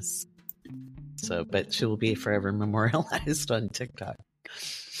famous. So, but she will be forever memorialized on TikTok.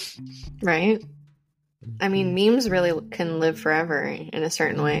 Right? I mean, memes really can live forever in a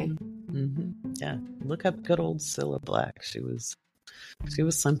certain way. Mm-hmm. Yeah. Look up good old Cilla Black. She was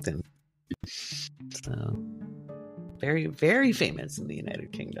something. So, very, very famous in the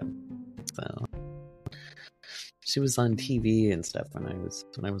United Kingdom. So, she was on TV and stuff when I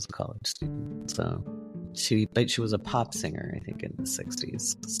was a college student. So, she was a pop singer, I think, in the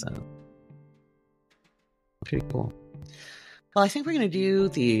 60s. So, pretty cool. Well, I think we're going to do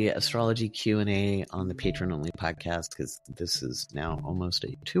the astrology Q&A on the patron-only podcast, because this is now almost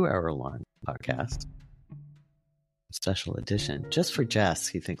a 2-hour-long podcast. Special edition. Just for Jess,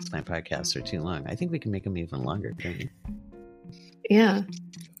 he thinks my podcasts are too long. I think we can make them even longer, can't we? Yeah.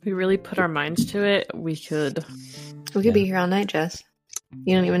 If we really put our minds to it, we could. We could be here all night, Jess.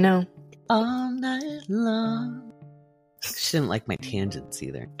 You don't even know. All night long. She didn't like my tangents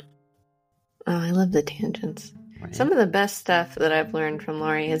either. Oh, I love the tangents. Right. Some of the best stuff that I've learned from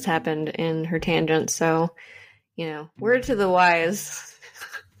Lori has happened in her tangents. So, word to the wise.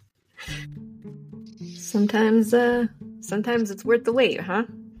 Sometimes it's worth the wait, huh?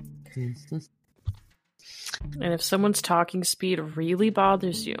 Mm-hmm. And if someone's talking speed really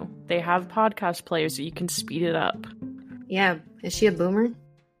bothers you, they have podcast players that you can speed it up. Yeah. Is she a boomer?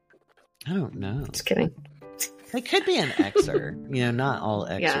 I don't know. Just kidding. They could be an Xer. Not all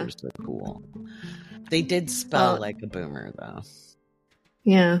Xers are cool. They did spell like a boomer, though.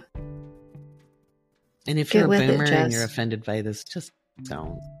 Yeah. And if you're a boomer and you're offended by this, just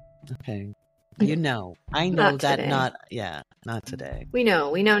don't. Okay. I know not that today. Not today. We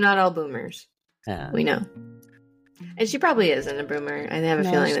know not all boomers. Yeah. We know. And she probably isn't a boomer. I have a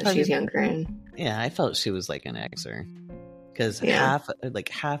feeling that she's younger. Yeah, I felt she was like an Xer. Because half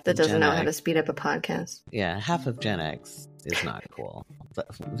that doesn't know how to speed up a podcast. Yeah, half of Gen X is not cool. But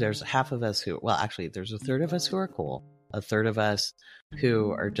there's half of us there's a third of us who are cool, a third of us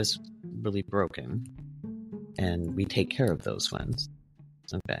who are just really broken, and we take care of those ones.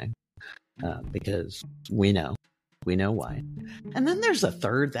 Okay, because we know why. And then there's a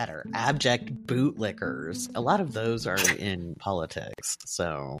third that are abject bootlickers. A lot of those are in politics.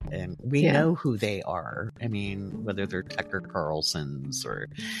 So, and we know who they are. I mean, whether they're Tucker Carlson's or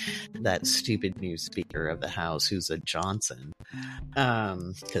that stupid new Speaker of the House who's a Johnson.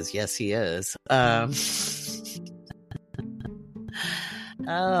 Because yes, he is.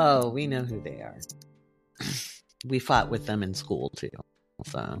 Oh, we know who they are. We fought with them in school too.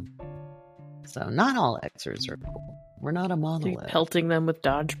 So not all Xers are cool. We're not a monolith. Pelting them with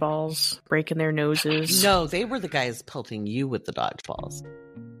dodgeballs, breaking their noses. No, they were the guys pelting you with the dodgeballs.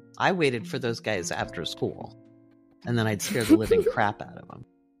 I waited for those guys after school, and then I'd scare the living crap out of them.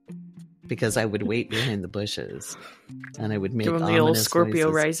 Because I would wait behind the bushes, and I would make doing the old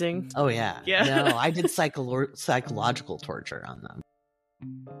Scorpio noises. rising. Oh yeah. No, I did psychological torture on them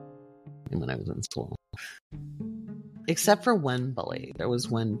when I was in school. Except for one bully. There was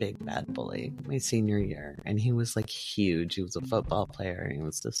one big bad bully my senior year, and he was like huge. He was a football player, and he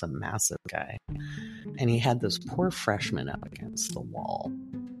was just a massive guy. And he had this poor freshman up against the wall.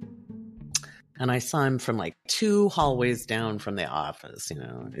 And I saw him from like 2 hallways down from the office,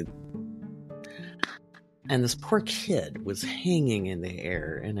 and this poor kid was hanging in the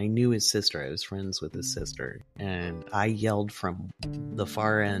air, and I knew his sister. I was friends with his sister, and I yelled from the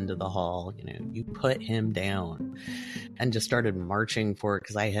far end of the hall, you put him down, and just started marching for it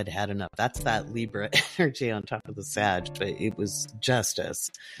because I had had enough. That's that Libra energy on top of the Sag, but it was justice.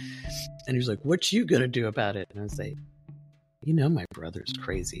 And he was like, "What you gonna do about it?" And I was like, my brother's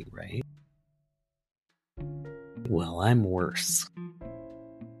crazy, right? Well, I'm worse.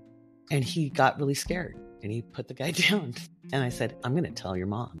 And he got really scared. And he put the guy down. And I said, "I'm going to tell your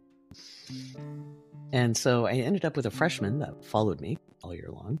mom." And so I ended up with a freshman that followed me all year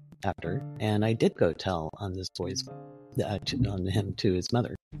long after. And I did go tell on this boy's, on him to his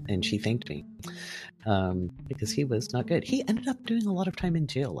mother. And she thanked me because he was not good. He ended up doing a lot of time in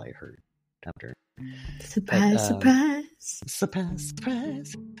jail, I heard, after. Surprise.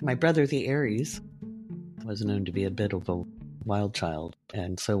 My brother, the Aries, was known to be a bit of a wild child.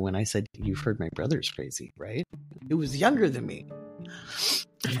 And so when I said, "You've heard my brother's crazy, right?" It was younger than me.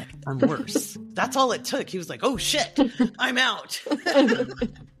 I'm like, "I'm worse." That's all it took. He was like, "Oh shit, I'm out."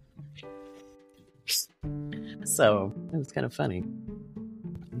 So it was kind of funny.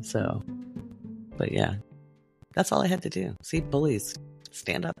 So, but yeah, that's all I had to do. See, bullies,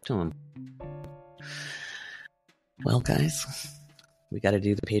 stand up to them. Well, guys, we got to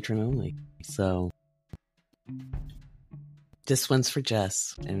do the patron only. So this one's for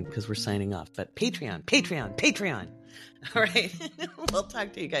Jess, and because we're signing off. But Patreon. All right. We'll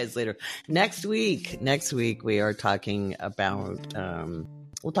talk to you guys later. Next week, we are talking about,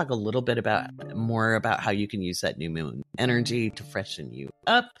 we'll talk a little bit more about how you can use that new moon energy to freshen you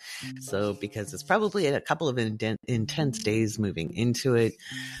up. So, because it's probably a couple of intense days moving into it,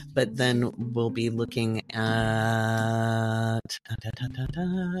 but then we'll be looking at,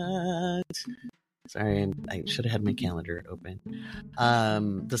 sorry, I should have had my calendar open.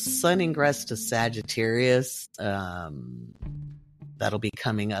 The Sun ingress to Sagittarius, that'll be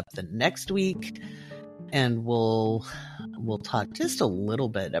coming up the next week, and we'll talk just a little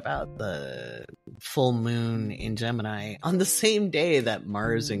bit about the full moon in Gemini on the same day that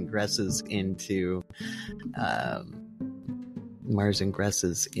Mars ingresses into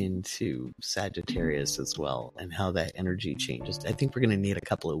Sagittarius as well, and how that energy changes. I think we're going to need a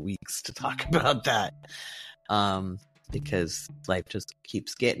couple of weeks to talk about that, because life just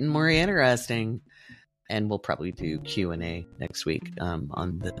keeps getting more interesting. And we'll probably do Q&A next week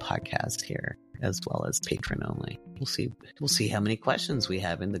on the podcast here, as well as patron only. We'll see how many questions we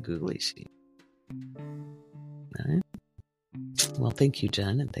have in the Googly sheet. All right. Well, thank you,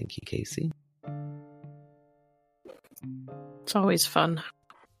 Jen, and thank you, Casey. It's always fun.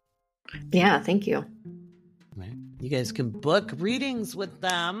 Yeah, thank you. Right. You guys can book readings with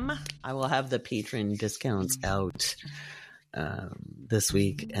them. I will have the patron discounts out this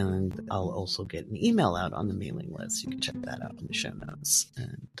week, and I'll also get an email out on the mailing list. You can check that out in the show notes.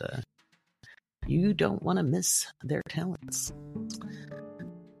 And you don't want to miss their talents.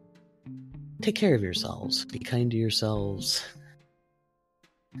 Take care of yourselves. Be kind to yourselves.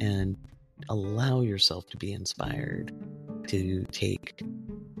 And allow yourself to be inspired to take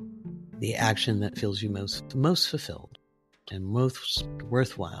the action that feels you most fulfilled and most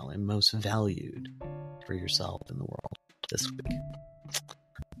worthwhile and most valued for yourself in the world this week.